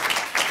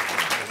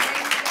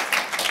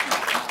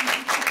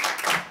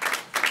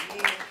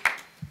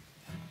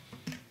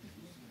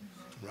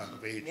 Rock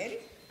of Ages. Ready?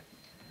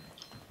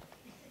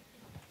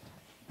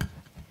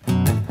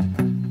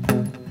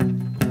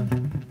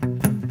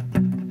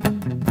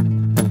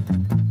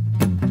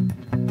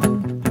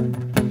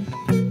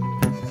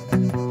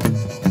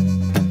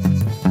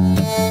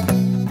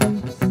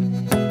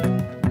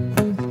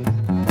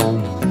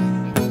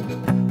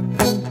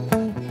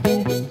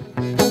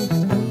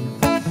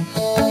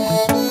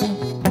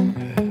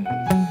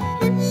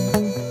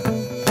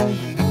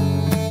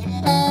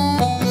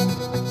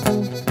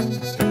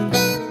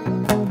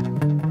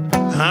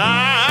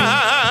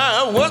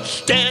 I was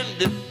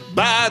standing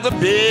by the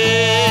bedside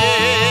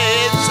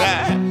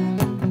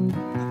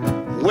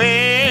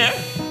where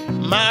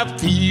my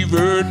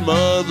fevered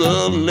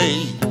mother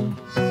lay,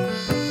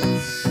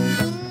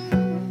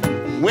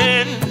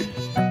 when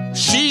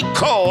she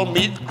called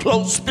me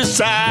close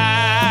beside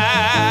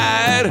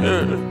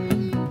her,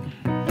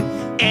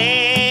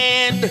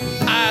 and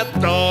I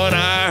thought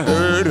I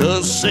heard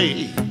her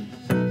say,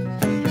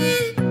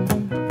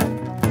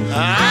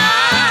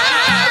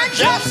 I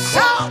just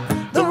saw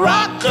the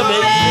Rock of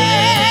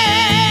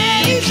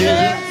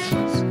Ages,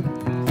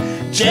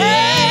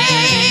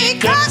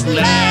 Jacob's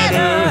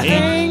ladder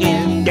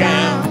hanging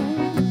down.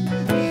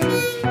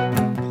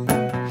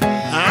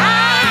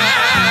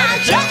 I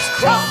just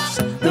crossed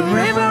the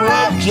river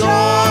of Jordan.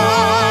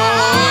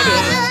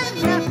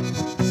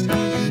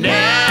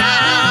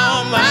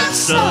 Now, my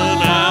son,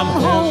 I'm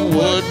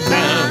homeward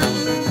bound.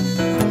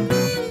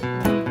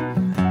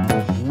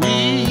 We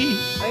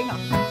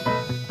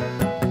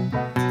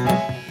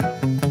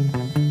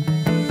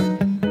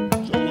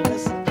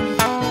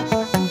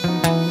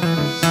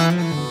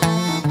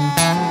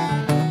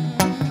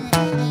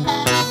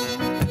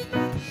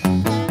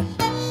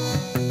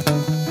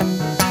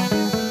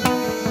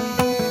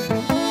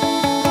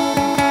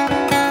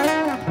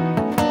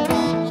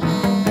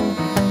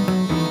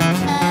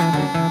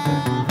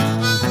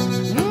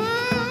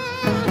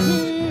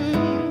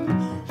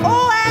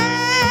Oh,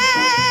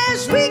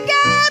 as we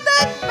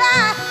gathered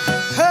by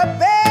her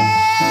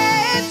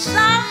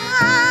bedside,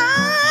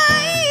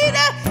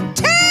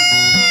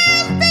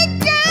 tears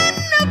began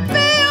to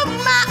fill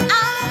my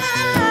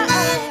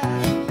eyes.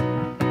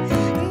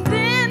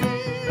 Then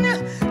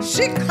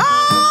she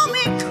called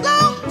me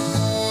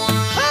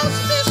close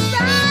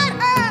beside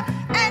her,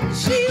 and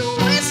she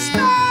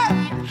whispered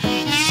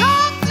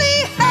softly,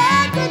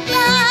 had the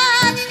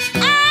glass. I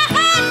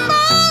heard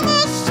mama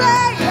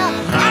say,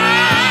 I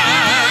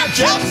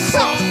just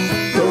saw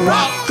the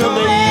Rock of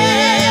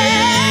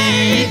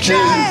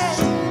Ages,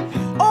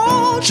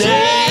 oh,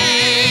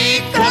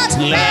 Jacob's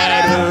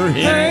ladder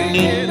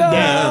hanging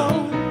down.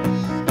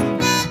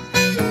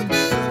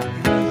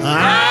 I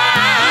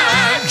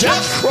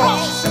just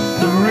crossed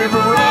the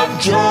river of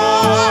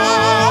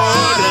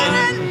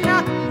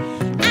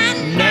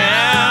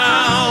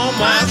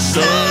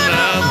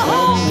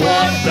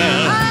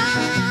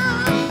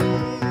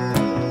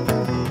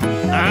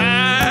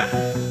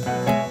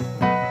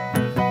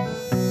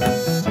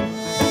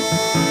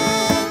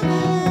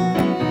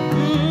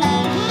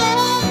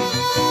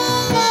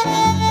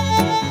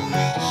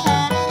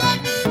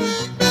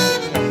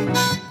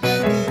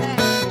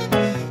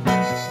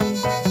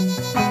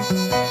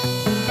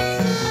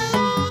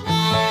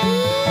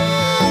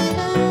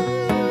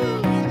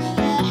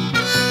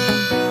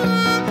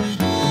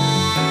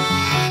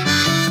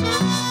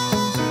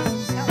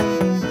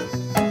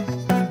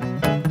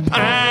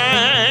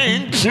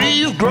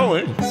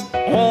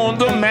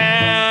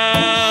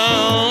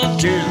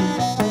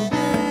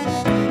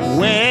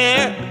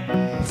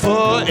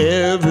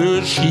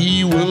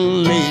she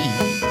will lay.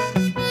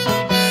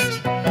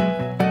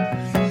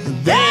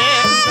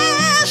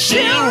 There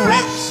she'll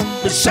rest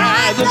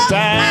beside the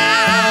fountain.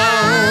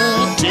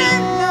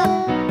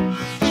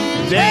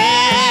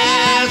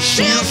 There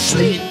she'll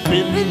sleep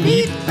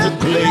beneath the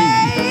clay.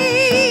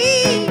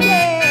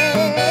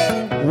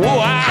 Oh,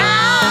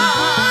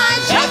 I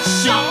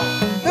just saw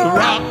the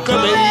Rock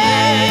of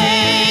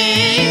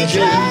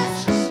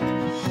Ages,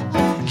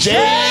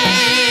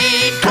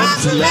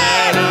 Jacob's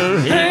ladder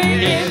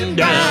hanging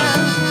down.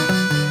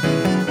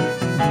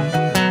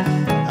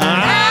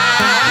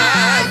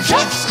 I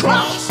just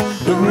crossed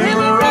the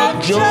river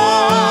of Jordan.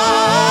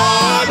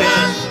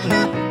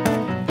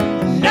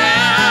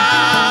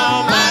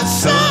 Now, my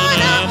son,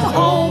 I'm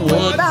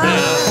homeward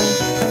bound.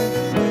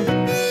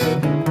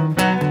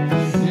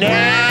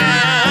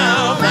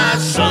 Now, my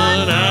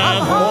son,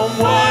 I'm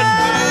homeward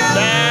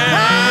bound.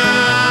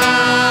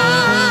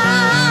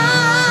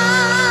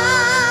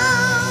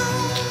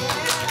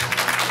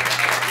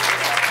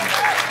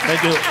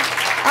 Thank you.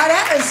 Oh,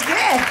 that was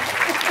good.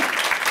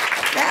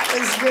 That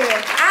was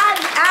good.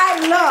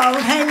 I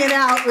love hanging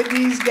out with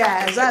these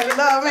guys. I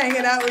love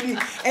hanging out with you.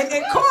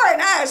 And Cora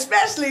and I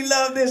especially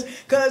love this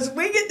because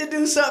we get to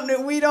do something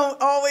that we don't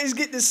always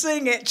get to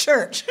sing at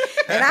church.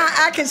 And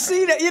I can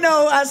see that, you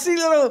know, I see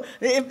little,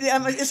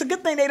 it's a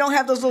good thing they don't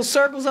have those little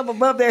circles up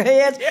above their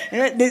heads.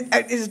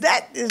 Is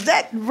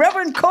that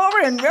Reverend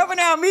Cora and Reverend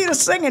Almeta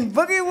singing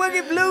Boogie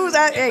Woogie Blues?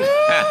 Hey,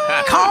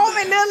 call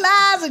me little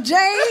Liza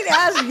Jane.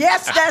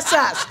 Yes, that's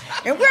us.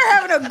 And we're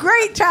having a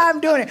great time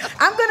doing it.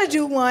 I'm going to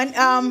do one.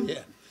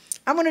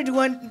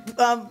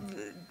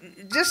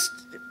 Just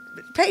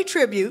pay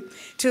tribute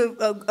to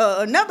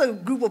another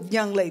group of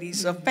young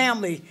ladies, a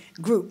family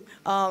group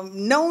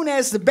known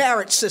as the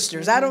Barrett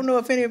Sisters. I don't know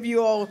if any of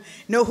you all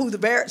know who the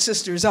Barrett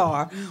Sisters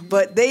are,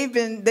 but they've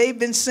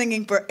been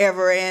singing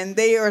forever, and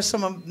they are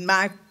some of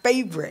my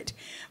favorite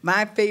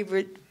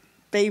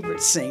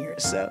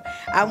singers. So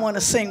I want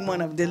to sing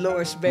one of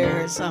Dolores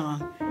Barrett's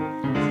songs.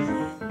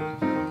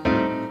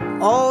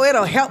 Oh,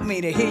 it'll help me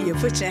to hear you.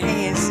 Put your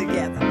hands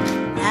together.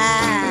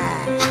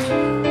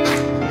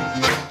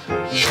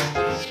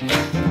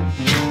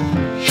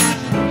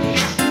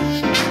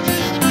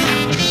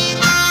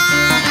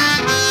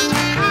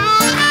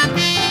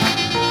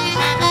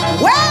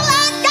 Well, I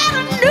got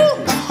a new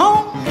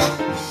home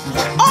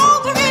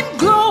over in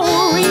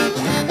glory,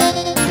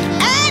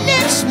 and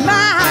it's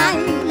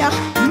mine,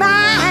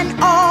 mine,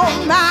 all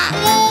mine.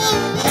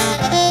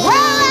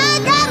 Well, I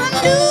got a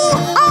new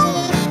home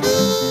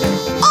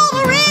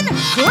over in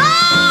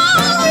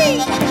glory,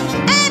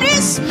 and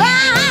it's mine,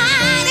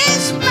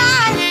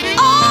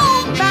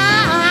 all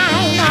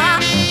mine.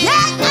 Yeah,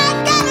 I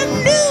got a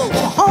new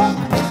home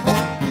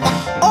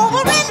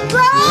over in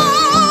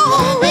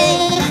glory,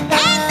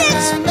 and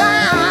it's mine.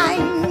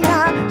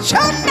 Sure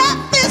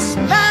enough, it's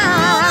mine.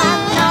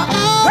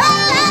 Well,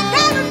 I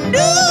got a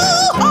new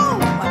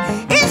home.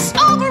 It's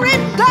over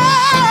in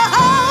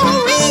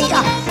glory,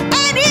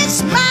 and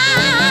it's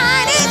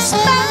mine,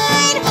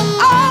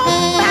 all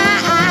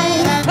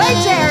mine. Play,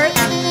 Jared.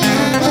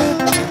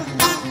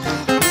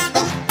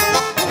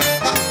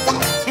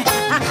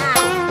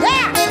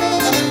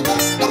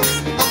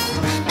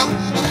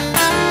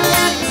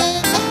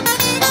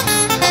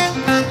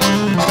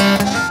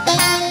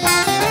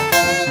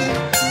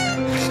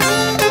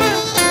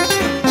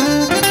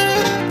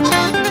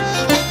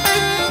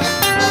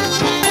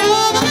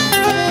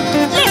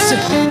 Listen,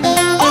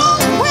 oh,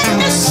 when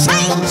the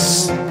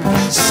saints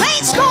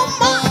go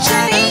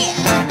marching in.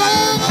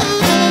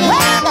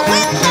 Well,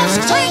 when the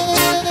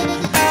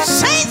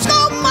saints go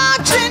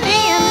marching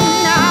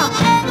in.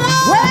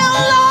 Well,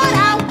 Lord, I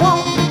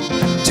want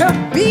to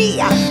be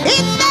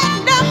in that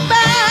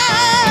number.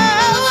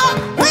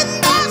 When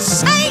the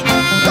saints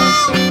go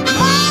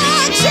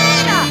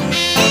marching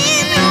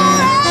in.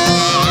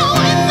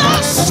 When the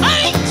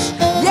saints,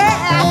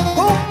 yeah,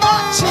 go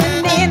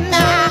marching in.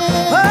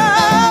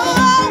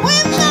 Oh,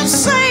 when the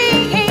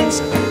saints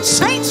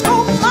go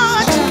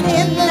marching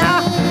in.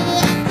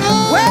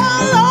 Well,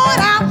 Lord,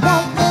 I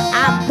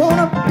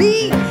wanna be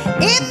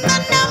in the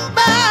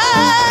number.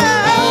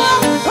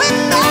 When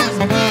the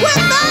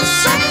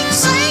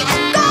saints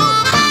go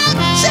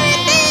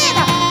marching in.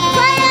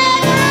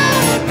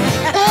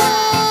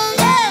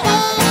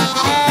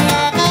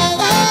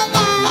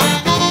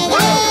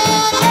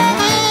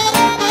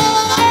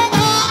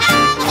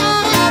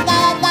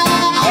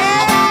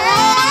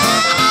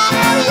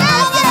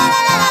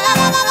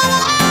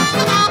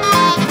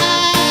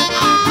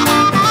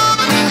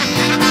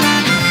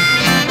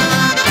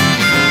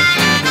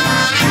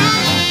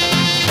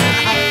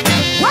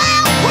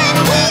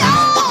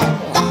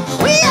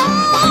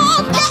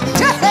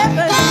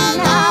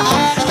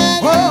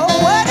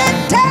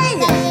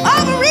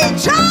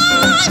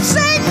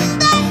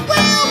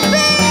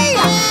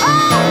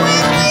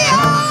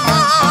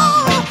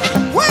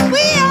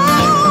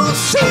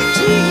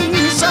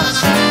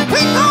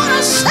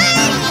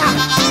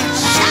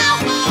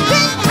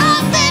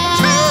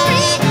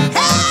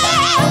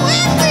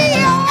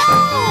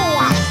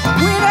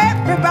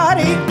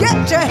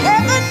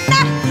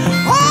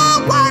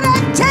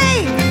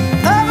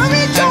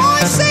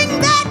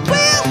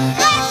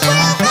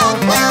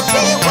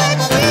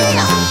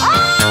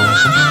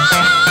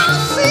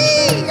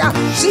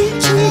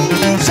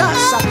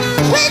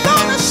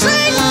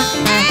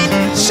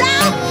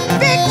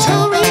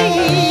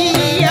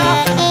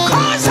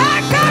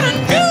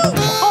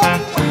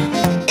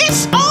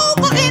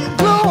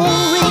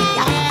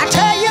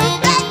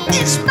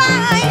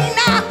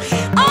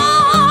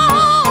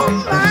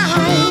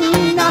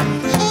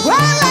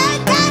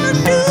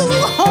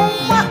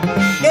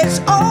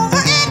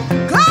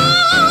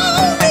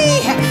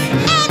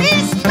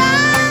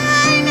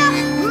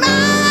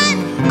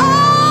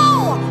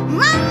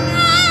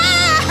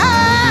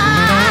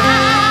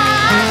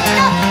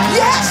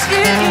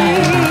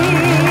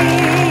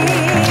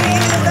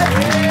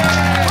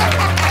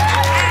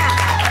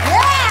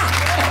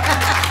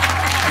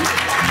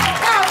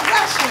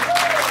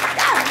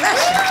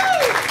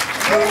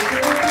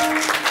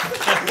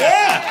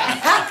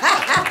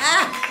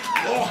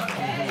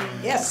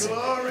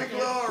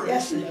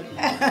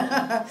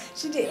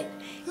 She did.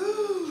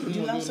 Would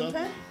you love some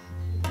pen?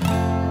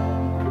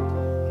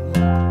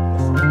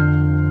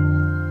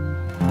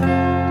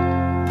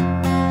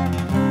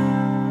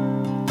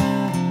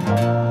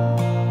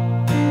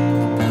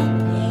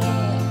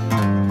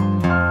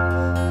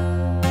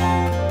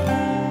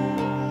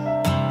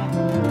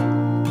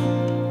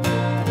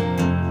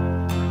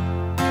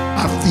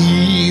 I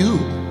feel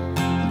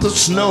the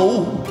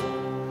snow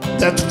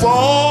that's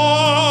falling.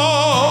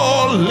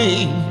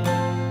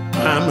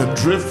 I'm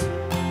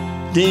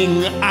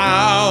drifting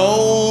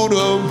out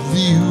of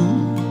view.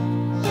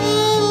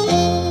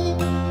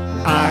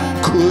 I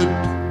could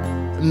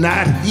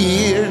not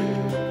hear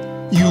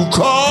you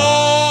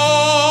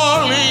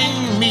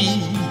calling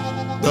me.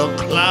 The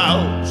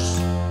clouds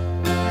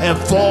have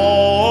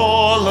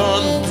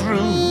fallen through.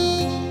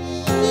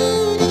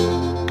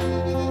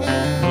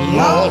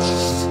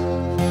 Lost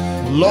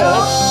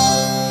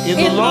in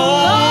the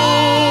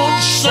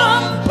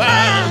lonesome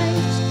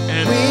pines,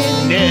 and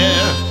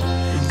nevermore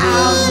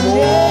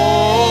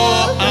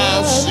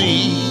I'll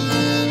see.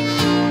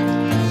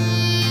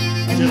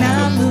 And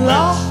I'm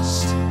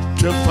lost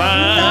to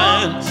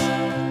find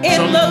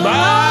somebody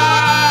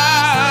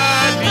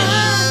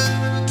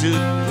to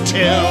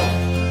tell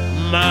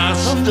my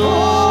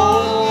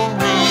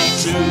story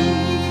to.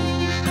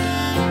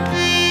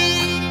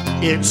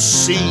 It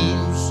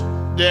seems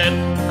that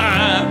I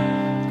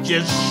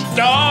just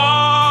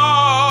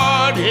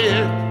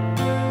started.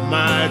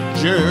 My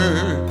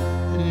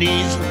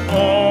journey's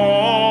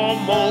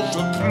almost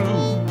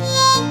through.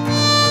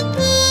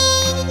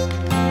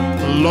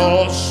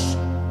 Lost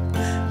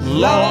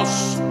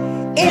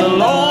in the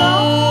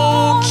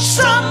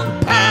lonesome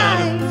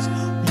pines.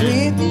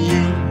 With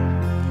you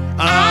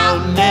I'll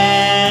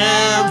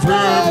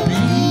never be.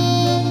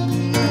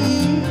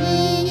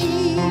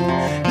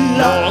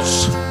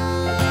 Lost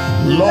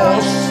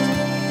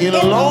in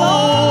the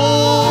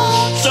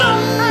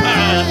lonesome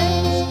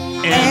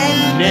pines,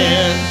 and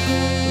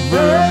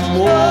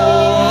nevermore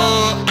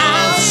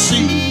I'll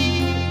see.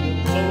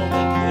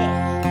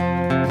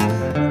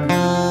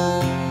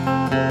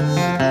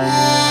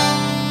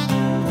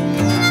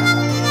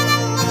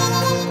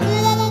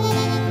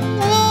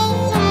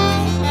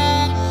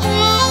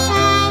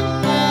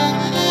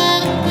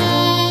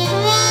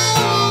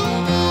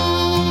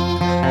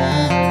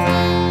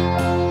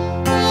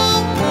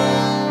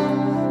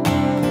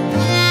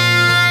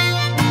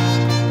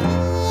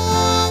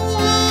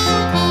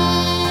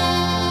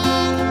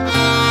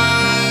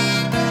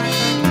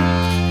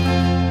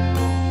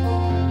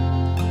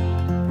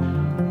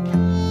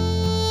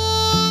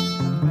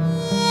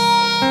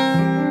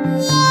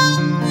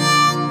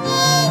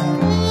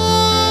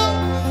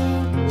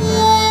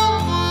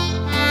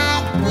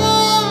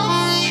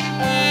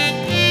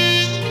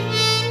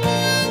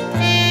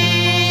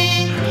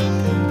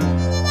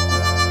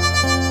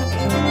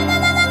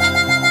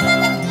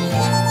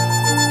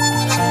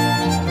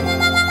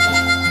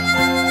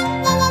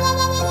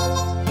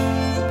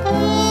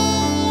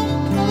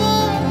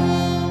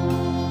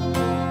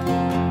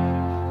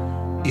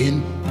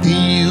 In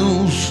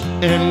fields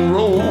and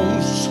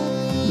rows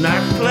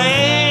not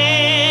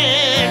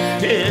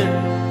planted,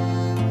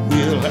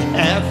 we'll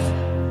have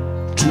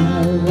to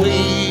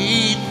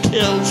wait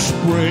till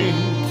spring.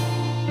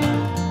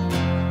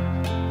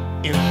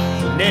 If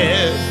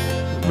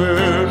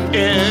never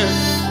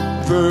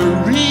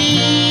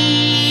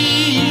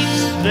reach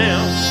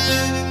them,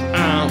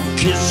 I'll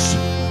kiss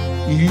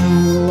you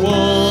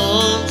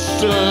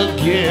once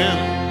again.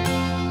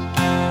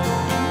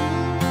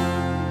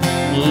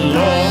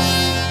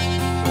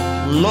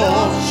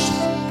 Lost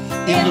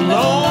in the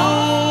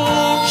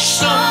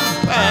lonesome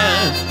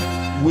pine.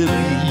 With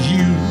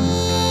you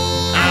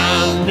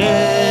I'll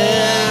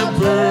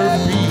never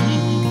be.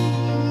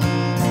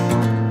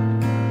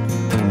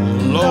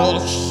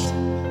 Lost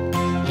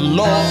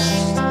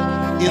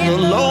in the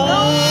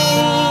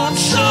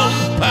lonesome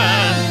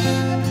pine,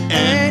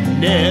 and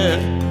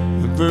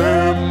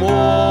nevermore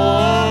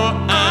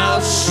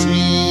I'll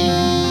see.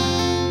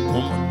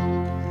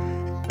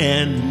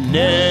 And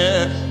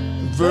nevermore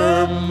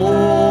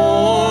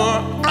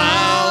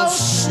I'll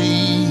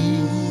see.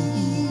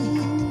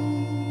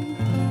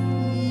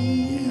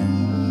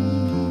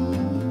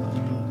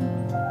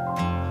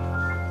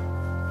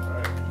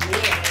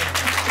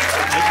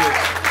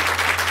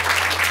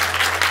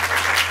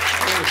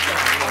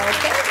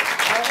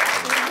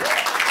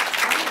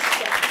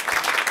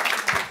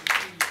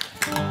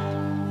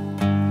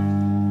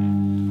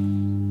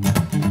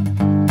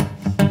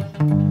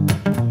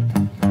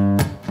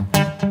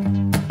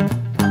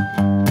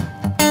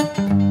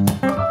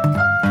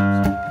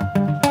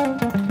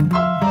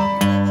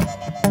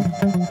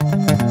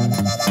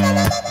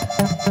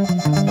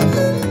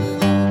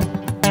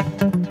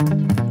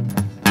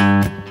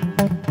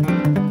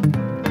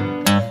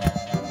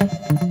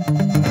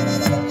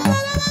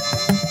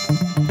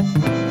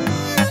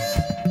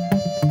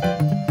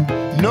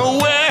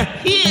 Nowhere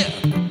here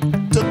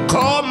to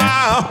call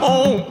my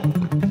home.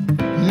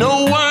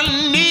 No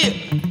one near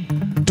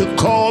to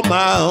call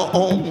my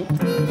own.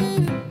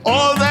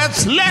 All that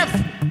that's left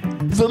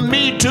for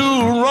me to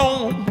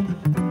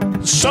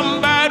roam.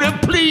 Somebody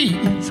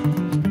please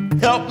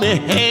help me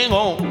hang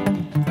on.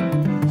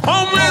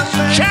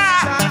 Homeless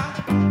child,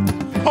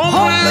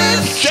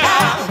 homeless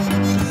child.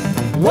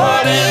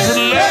 What is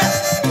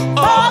left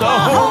of the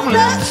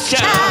homeless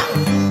child?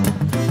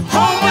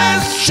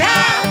 Homeless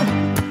child,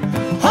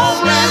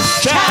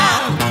 homeless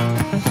child.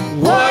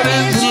 What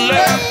is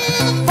left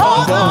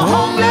for the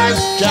homeless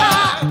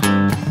child?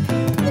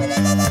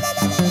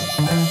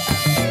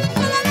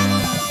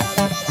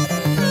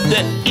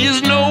 There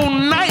is no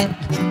night,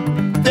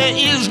 there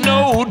is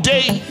no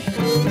day.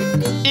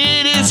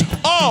 It is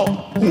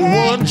all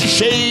one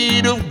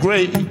shade of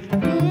gray.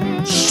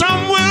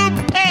 Some will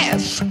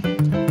pass,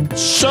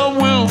 some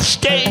will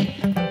stay.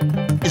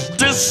 Is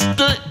this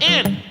the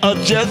end or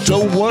just a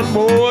one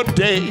more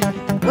day?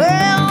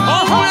 Well,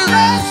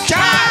 Homeless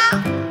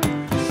child,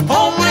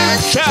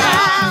 homeless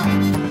child.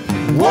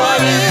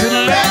 What is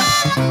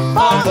left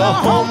of the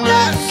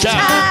homeless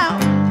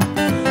child?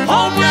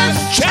 Homeless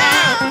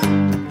child,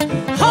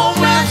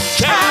 homeless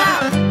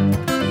child.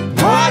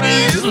 What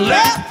is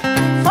left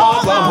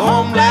for the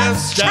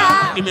homeless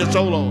child? Give me a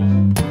solo.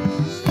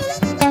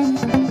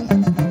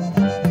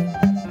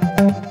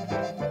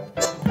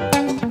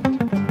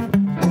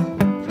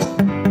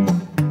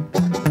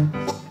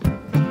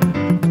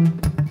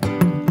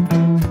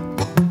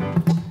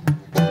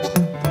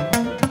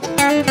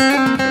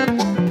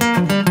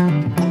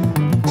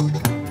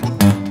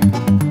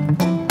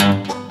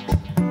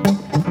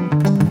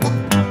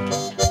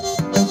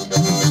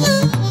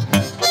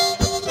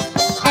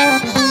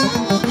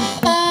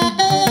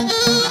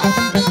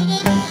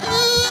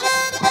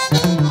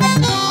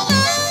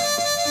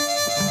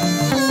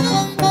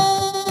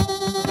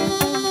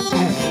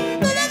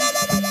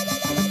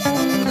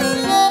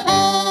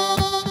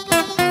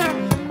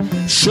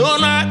 Sure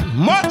not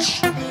much,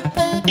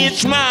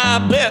 it's my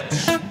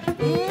best.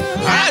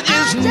 I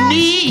just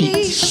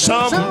need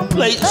some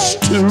place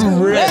to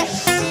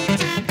rest.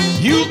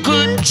 You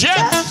could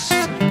just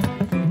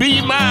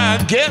be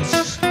my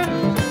guest.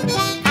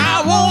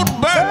 I won't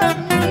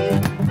burn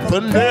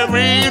for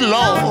very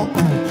long.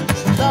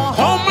 The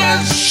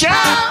homeless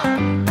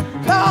child,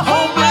 the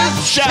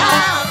homeless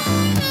child.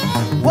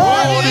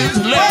 What is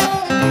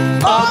left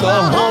of the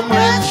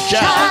homeless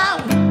child?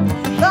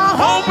 The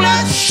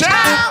homeless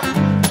child,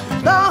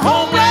 the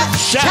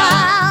homeless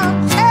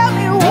child. Tell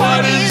me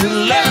What is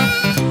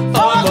left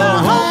of the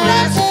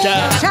homeless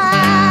child?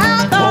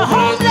 The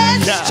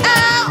homeless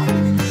child,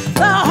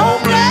 the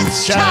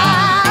homeless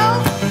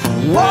child.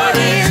 What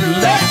is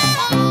left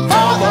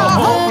of the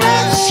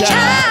homeless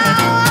child?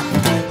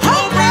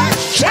 Homeless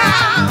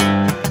child,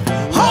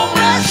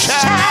 homeless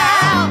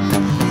child.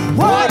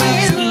 What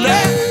is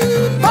left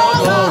of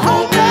the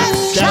homeless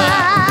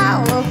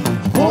child?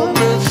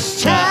 Homeless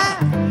child,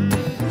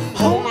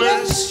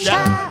 homeless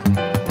child.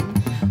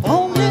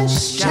 Homeless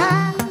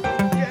child,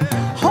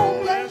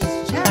 homeless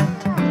child,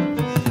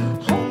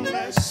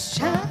 homeless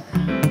child,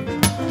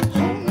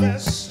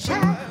 homeless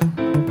child,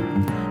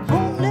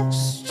 homeless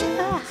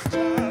child,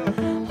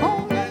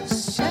 homeless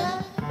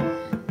child.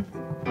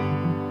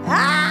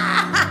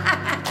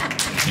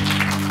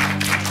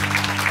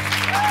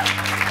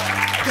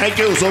 Thank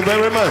you so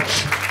very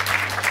much.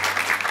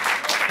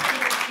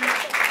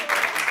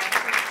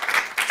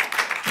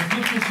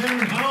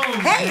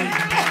 Hey,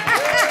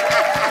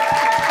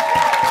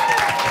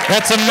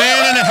 That's a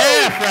man and a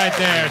half right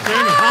there.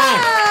 Sherman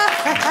Holmes.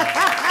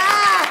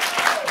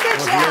 good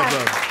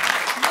job.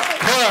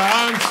 Cora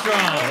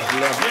Armstrong.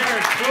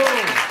 Very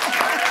cool.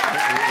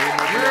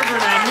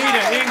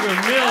 Almeta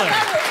Ingram-Miller.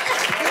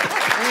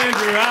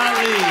 Andrew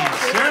Ali.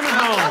 Sherman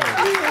Holmes.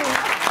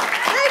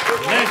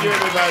 Thank you,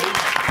 everybody.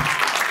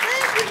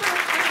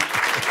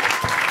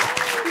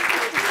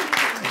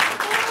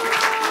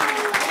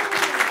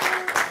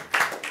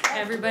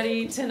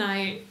 Everybody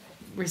tonight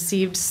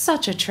received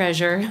such a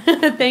treasure.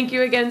 Thank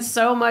you again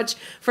so much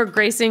for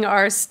gracing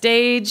our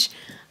stage.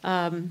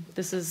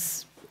 This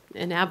is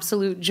an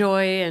absolute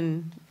joy,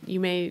 and you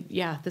may,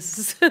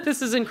 this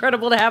is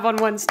incredible to have on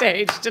one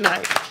stage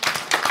tonight.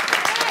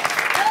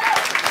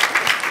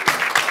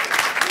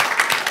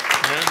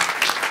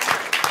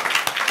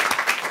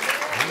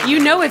 You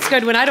know it's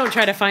good when I don't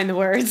try to find the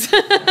words.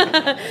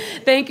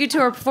 Thank you to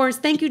our performers.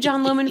 Thank you,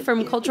 John Loman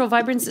from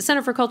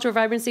Center for Cultural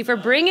Vibrancy, for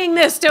bringing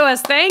this to us.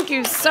 Thank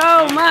you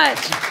so much.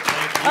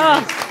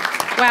 Oh,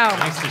 wow.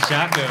 Thanks to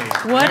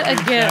Shockoe. What a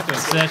gift.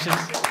 Shockoe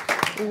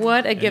Sessions.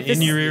 What a gift.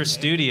 In Your Ear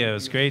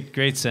Studios.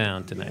 Great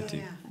sound tonight,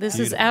 too. This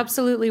is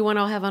absolutely one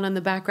I'll have on in the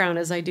background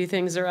as I do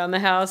things around the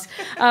house.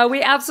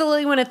 We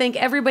absolutely want to thank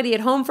everybody at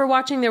home for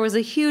watching. There was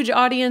a huge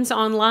audience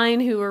online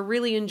who were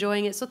really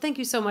enjoying it. So thank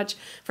you so much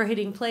for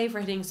hitting play, for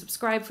hitting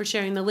subscribe, for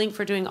sharing the link,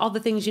 for doing all the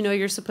things you know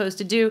you're supposed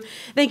to do.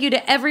 Thank you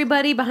to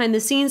everybody behind the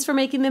scenes for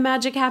making the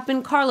magic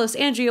happen. Carlos,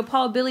 Andrea,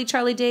 Paul, Billy,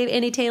 Charlie, Dave,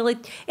 Andy,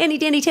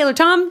 Danny, Taylor,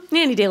 Tom.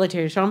 Andy, Taylor,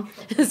 Tom.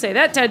 Say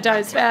that 10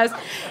 times fast.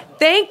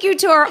 Thank you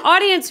to our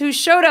audience who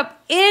showed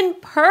up in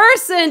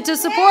person to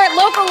support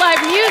local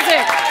live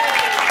music.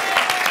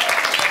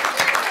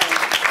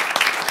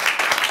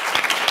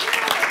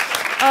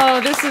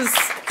 Oh, this is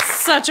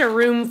such a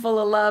room full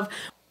of love.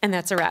 And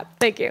that's a wrap.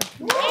 Thank you.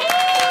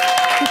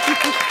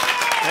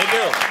 Thank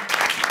you.